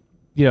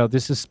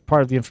this is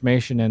part of the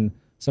information and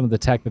some of the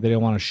tech that they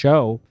don't want to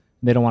show.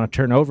 They don't want to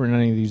turn over in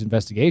any of these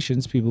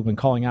investigations. People have been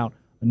calling out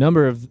a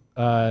number of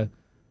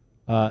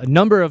a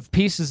number of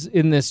pieces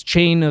in this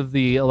chain of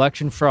the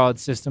election fraud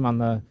system on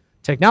the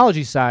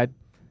technology side.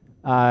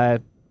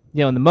 In the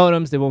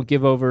modems, they won't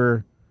give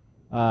over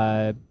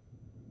the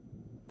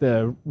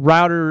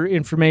router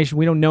information.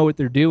 We don't know what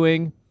they're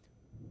doing.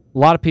 A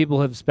lot of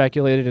people have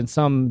speculated, and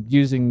some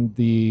using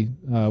the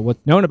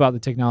what's known about the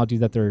technology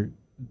that they're,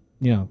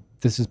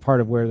 this is part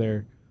of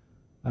where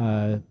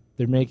they're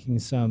making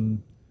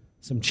some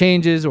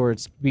changes, or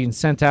it's being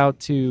sent out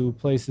to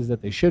places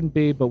that they shouldn't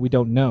be, but we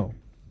don't know.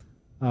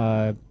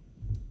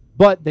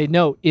 But they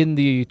note in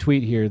the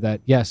tweet here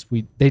that yes,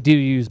 they do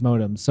use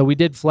modems. So we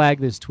did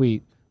flag this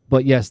tweet,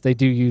 but yes, they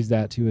do use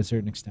that to a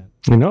certain extent.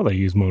 You know they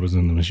use modems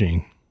in the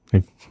machine.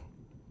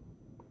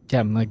 Yeah,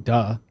 I'm like,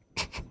 duh.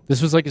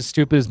 This was like as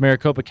stupid as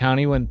Maricopa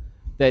County when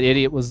that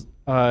idiot was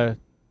it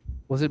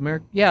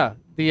Yeah,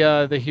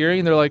 the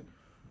hearing. They're like,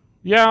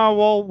 yeah,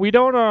 well, we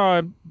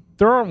don't.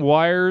 There aren't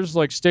wires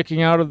like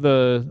sticking out of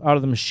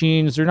the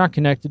machines. They're not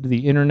connected to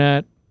the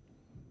internet.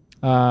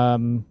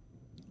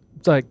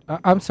 It's like,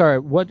 I'm sorry.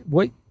 What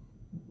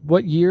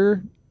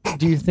year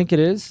do you think it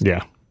is?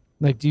 Yeah.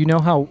 Like, do you know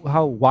how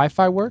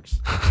Wi-Fi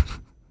works?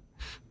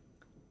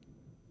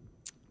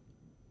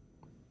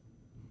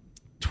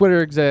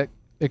 Twitter exec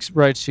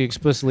writes she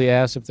explicitly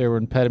asked if there were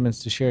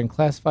impediments to sharing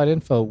classified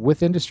info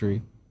with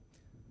industry.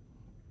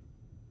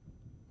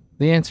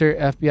 The answer,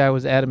 FBI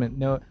was adamant,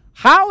 no.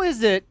 How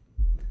is it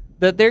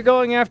that they're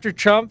going after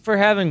Trump for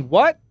having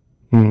what?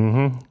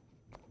 Mm-hmm.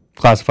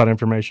 Classified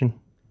information.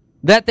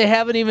 That they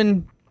haven't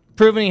even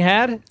proven he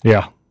had?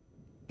 Yeah.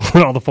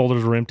 All the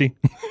folders were empty.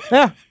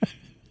 Yeah.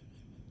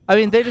 I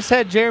mean, they just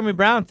had Jeremy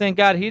Brown. Thank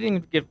God he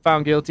didn't get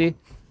found guilty.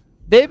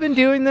 They've been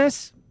doing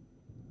this.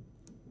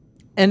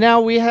 And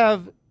now we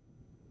have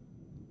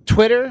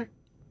Twitter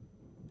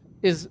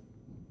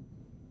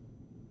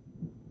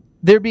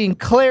they're being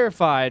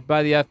clarified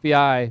by the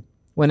FBI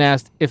when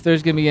asked if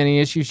there's going to be any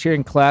issues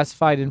sharing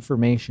classified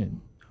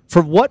information.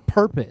 For what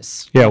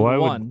purpose? Yeah, why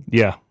would,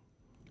 yeah.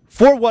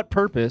 For what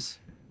purpose?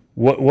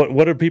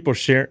 What are people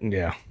sharing?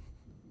 Yeah.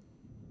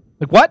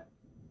 Like what?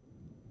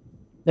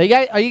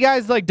 Are you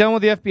guys like done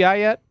with the FBI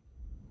yet?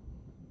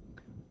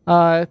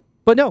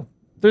 But no,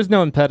 there's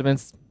no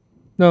impediments.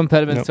 No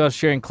impediments to us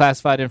sharing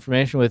classified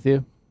information with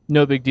you.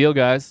 No big deal,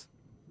 guys.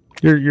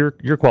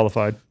 You're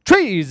qualified.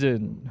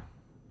 Treason.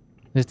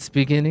 It's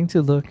beginning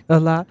to look a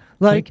lot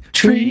like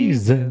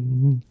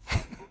treason.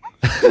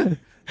 You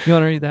want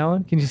to read that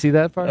one? Can you see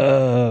that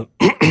part?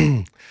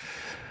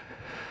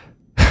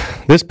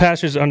 This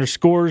passage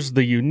underscores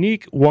the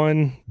unique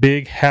one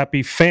big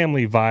happy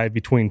family vibe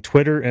between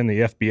Twitter and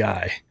the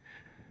FBI.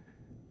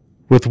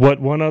 With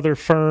what other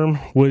firm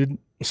would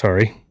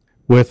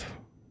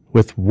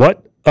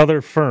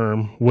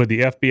the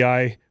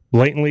FBI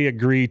blatantly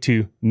agree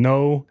to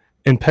no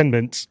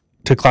impediments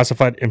to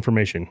classified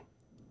information?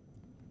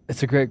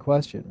 It's a great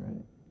question,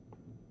 right?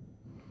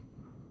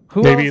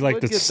 Who maybe else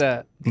like would get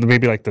that?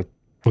 Maybe like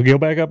we'll go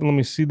back up and let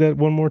me see that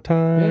one more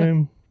time.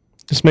 Yeah.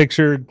 Just make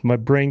sure my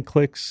brain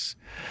clicks.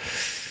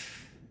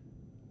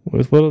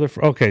 With what other?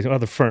 Okay,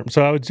 other firm.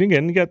 So I would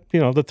again, you got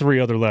the three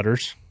other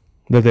letters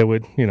that they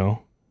would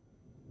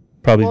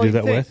probably do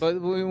that with.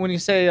 But when you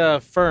say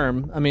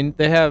firm, I mean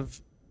they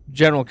have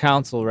general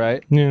counsel,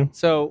 right? Yeah.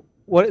 So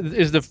what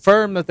is the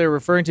firm that they're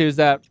referring to? Is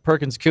that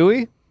Perkins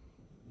Coie?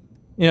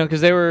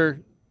 Because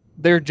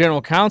their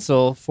general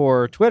counsel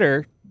for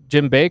Twitter,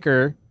 Jim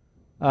Baker,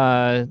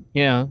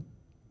 counsel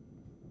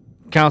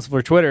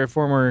for Twitter,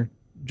 former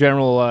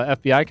general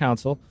FBI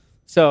counsel.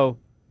 So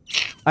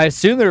I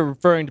assume they're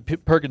referring to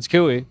Perkins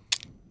Coie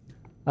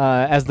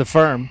as the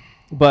firm.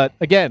 But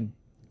again,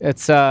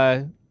 it's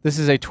this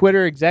is a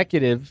Twitter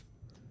executive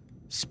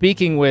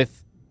speaking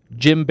with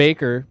Jim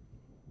Baker,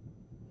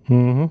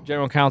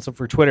 general counsel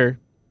for Twitter,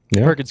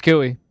 Perkins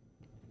Coie,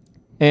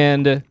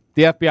 and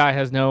the FBI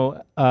has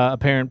no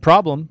apparent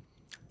problem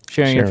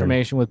sharing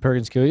information with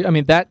Perkins Coie. I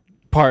mean, that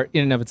part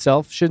in and of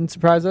itself shouldn't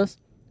surprise us,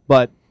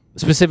 but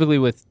specifically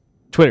with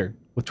Twitter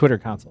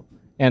counsel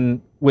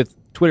and with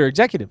Twitter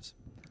executives.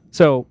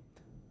 So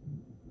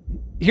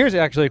here's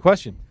actually a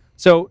question.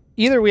 So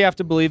either we have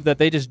to believe that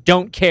they just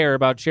don't care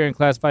about sharing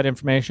classified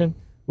information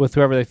with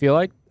whoever they feel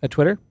like at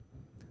Twitter,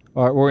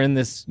 or in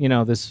this,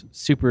 this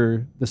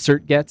the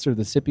cert gets or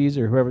the SIPPs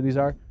or whoever these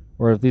are,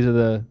 or if these are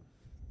the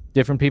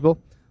different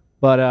people.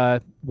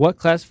 But what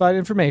classified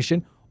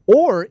information,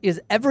 or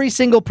is every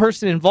single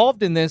person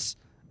involved in this,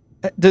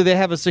 do they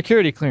have a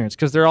security clearance?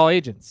 Because they're all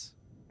agents.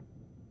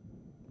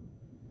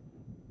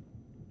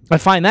 I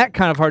find that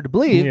kind of hard to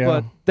believe,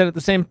 but then at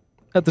the same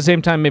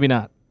time, maybe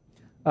not.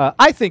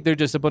 I think they're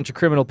just a bunch of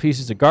criminal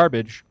pieces of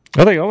garbage.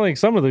 I think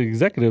some of the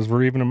executives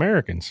were even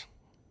Americans.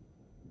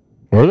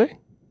 Were they?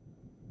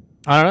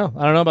 I don't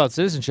know. I don't know about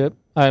citizenship.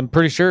 I'm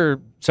pretty sure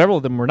several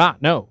of them were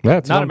not. No,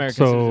 not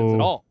American citizens at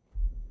all.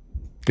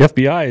 The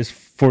FBI is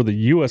for the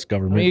U.S.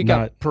 government. I mean, you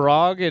got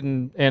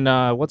Parag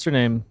and what's her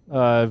name,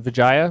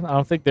 Vijaya. I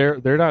don't think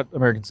they're not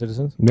American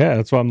citizens. Yeah,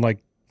 that's why I'm like,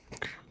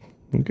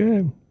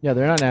 okay. Yeah,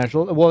 they're not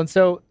natural. Well, and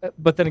so,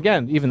 but then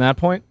again, even that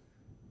point,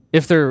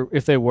 if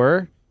they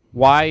were,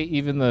 why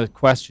even the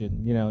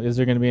question? You know, is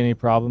there going to be any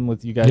problem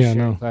with you guys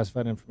sharing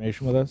classified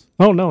information with us?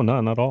 Oh, no,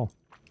 none at all.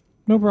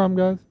 No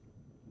problem,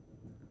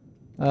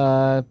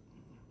 guys.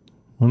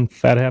 One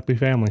fat, happy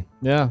family.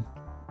 Yeah.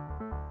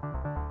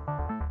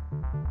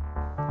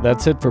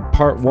 That's it for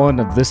part 1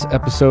 of this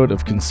episode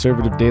of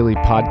Conservative Daily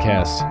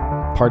Podcast.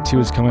 Part 2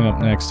 is coming up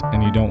next,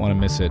 and you don't want to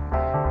miss it.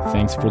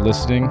 Thanks for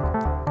listening.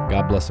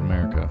 God bless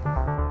America.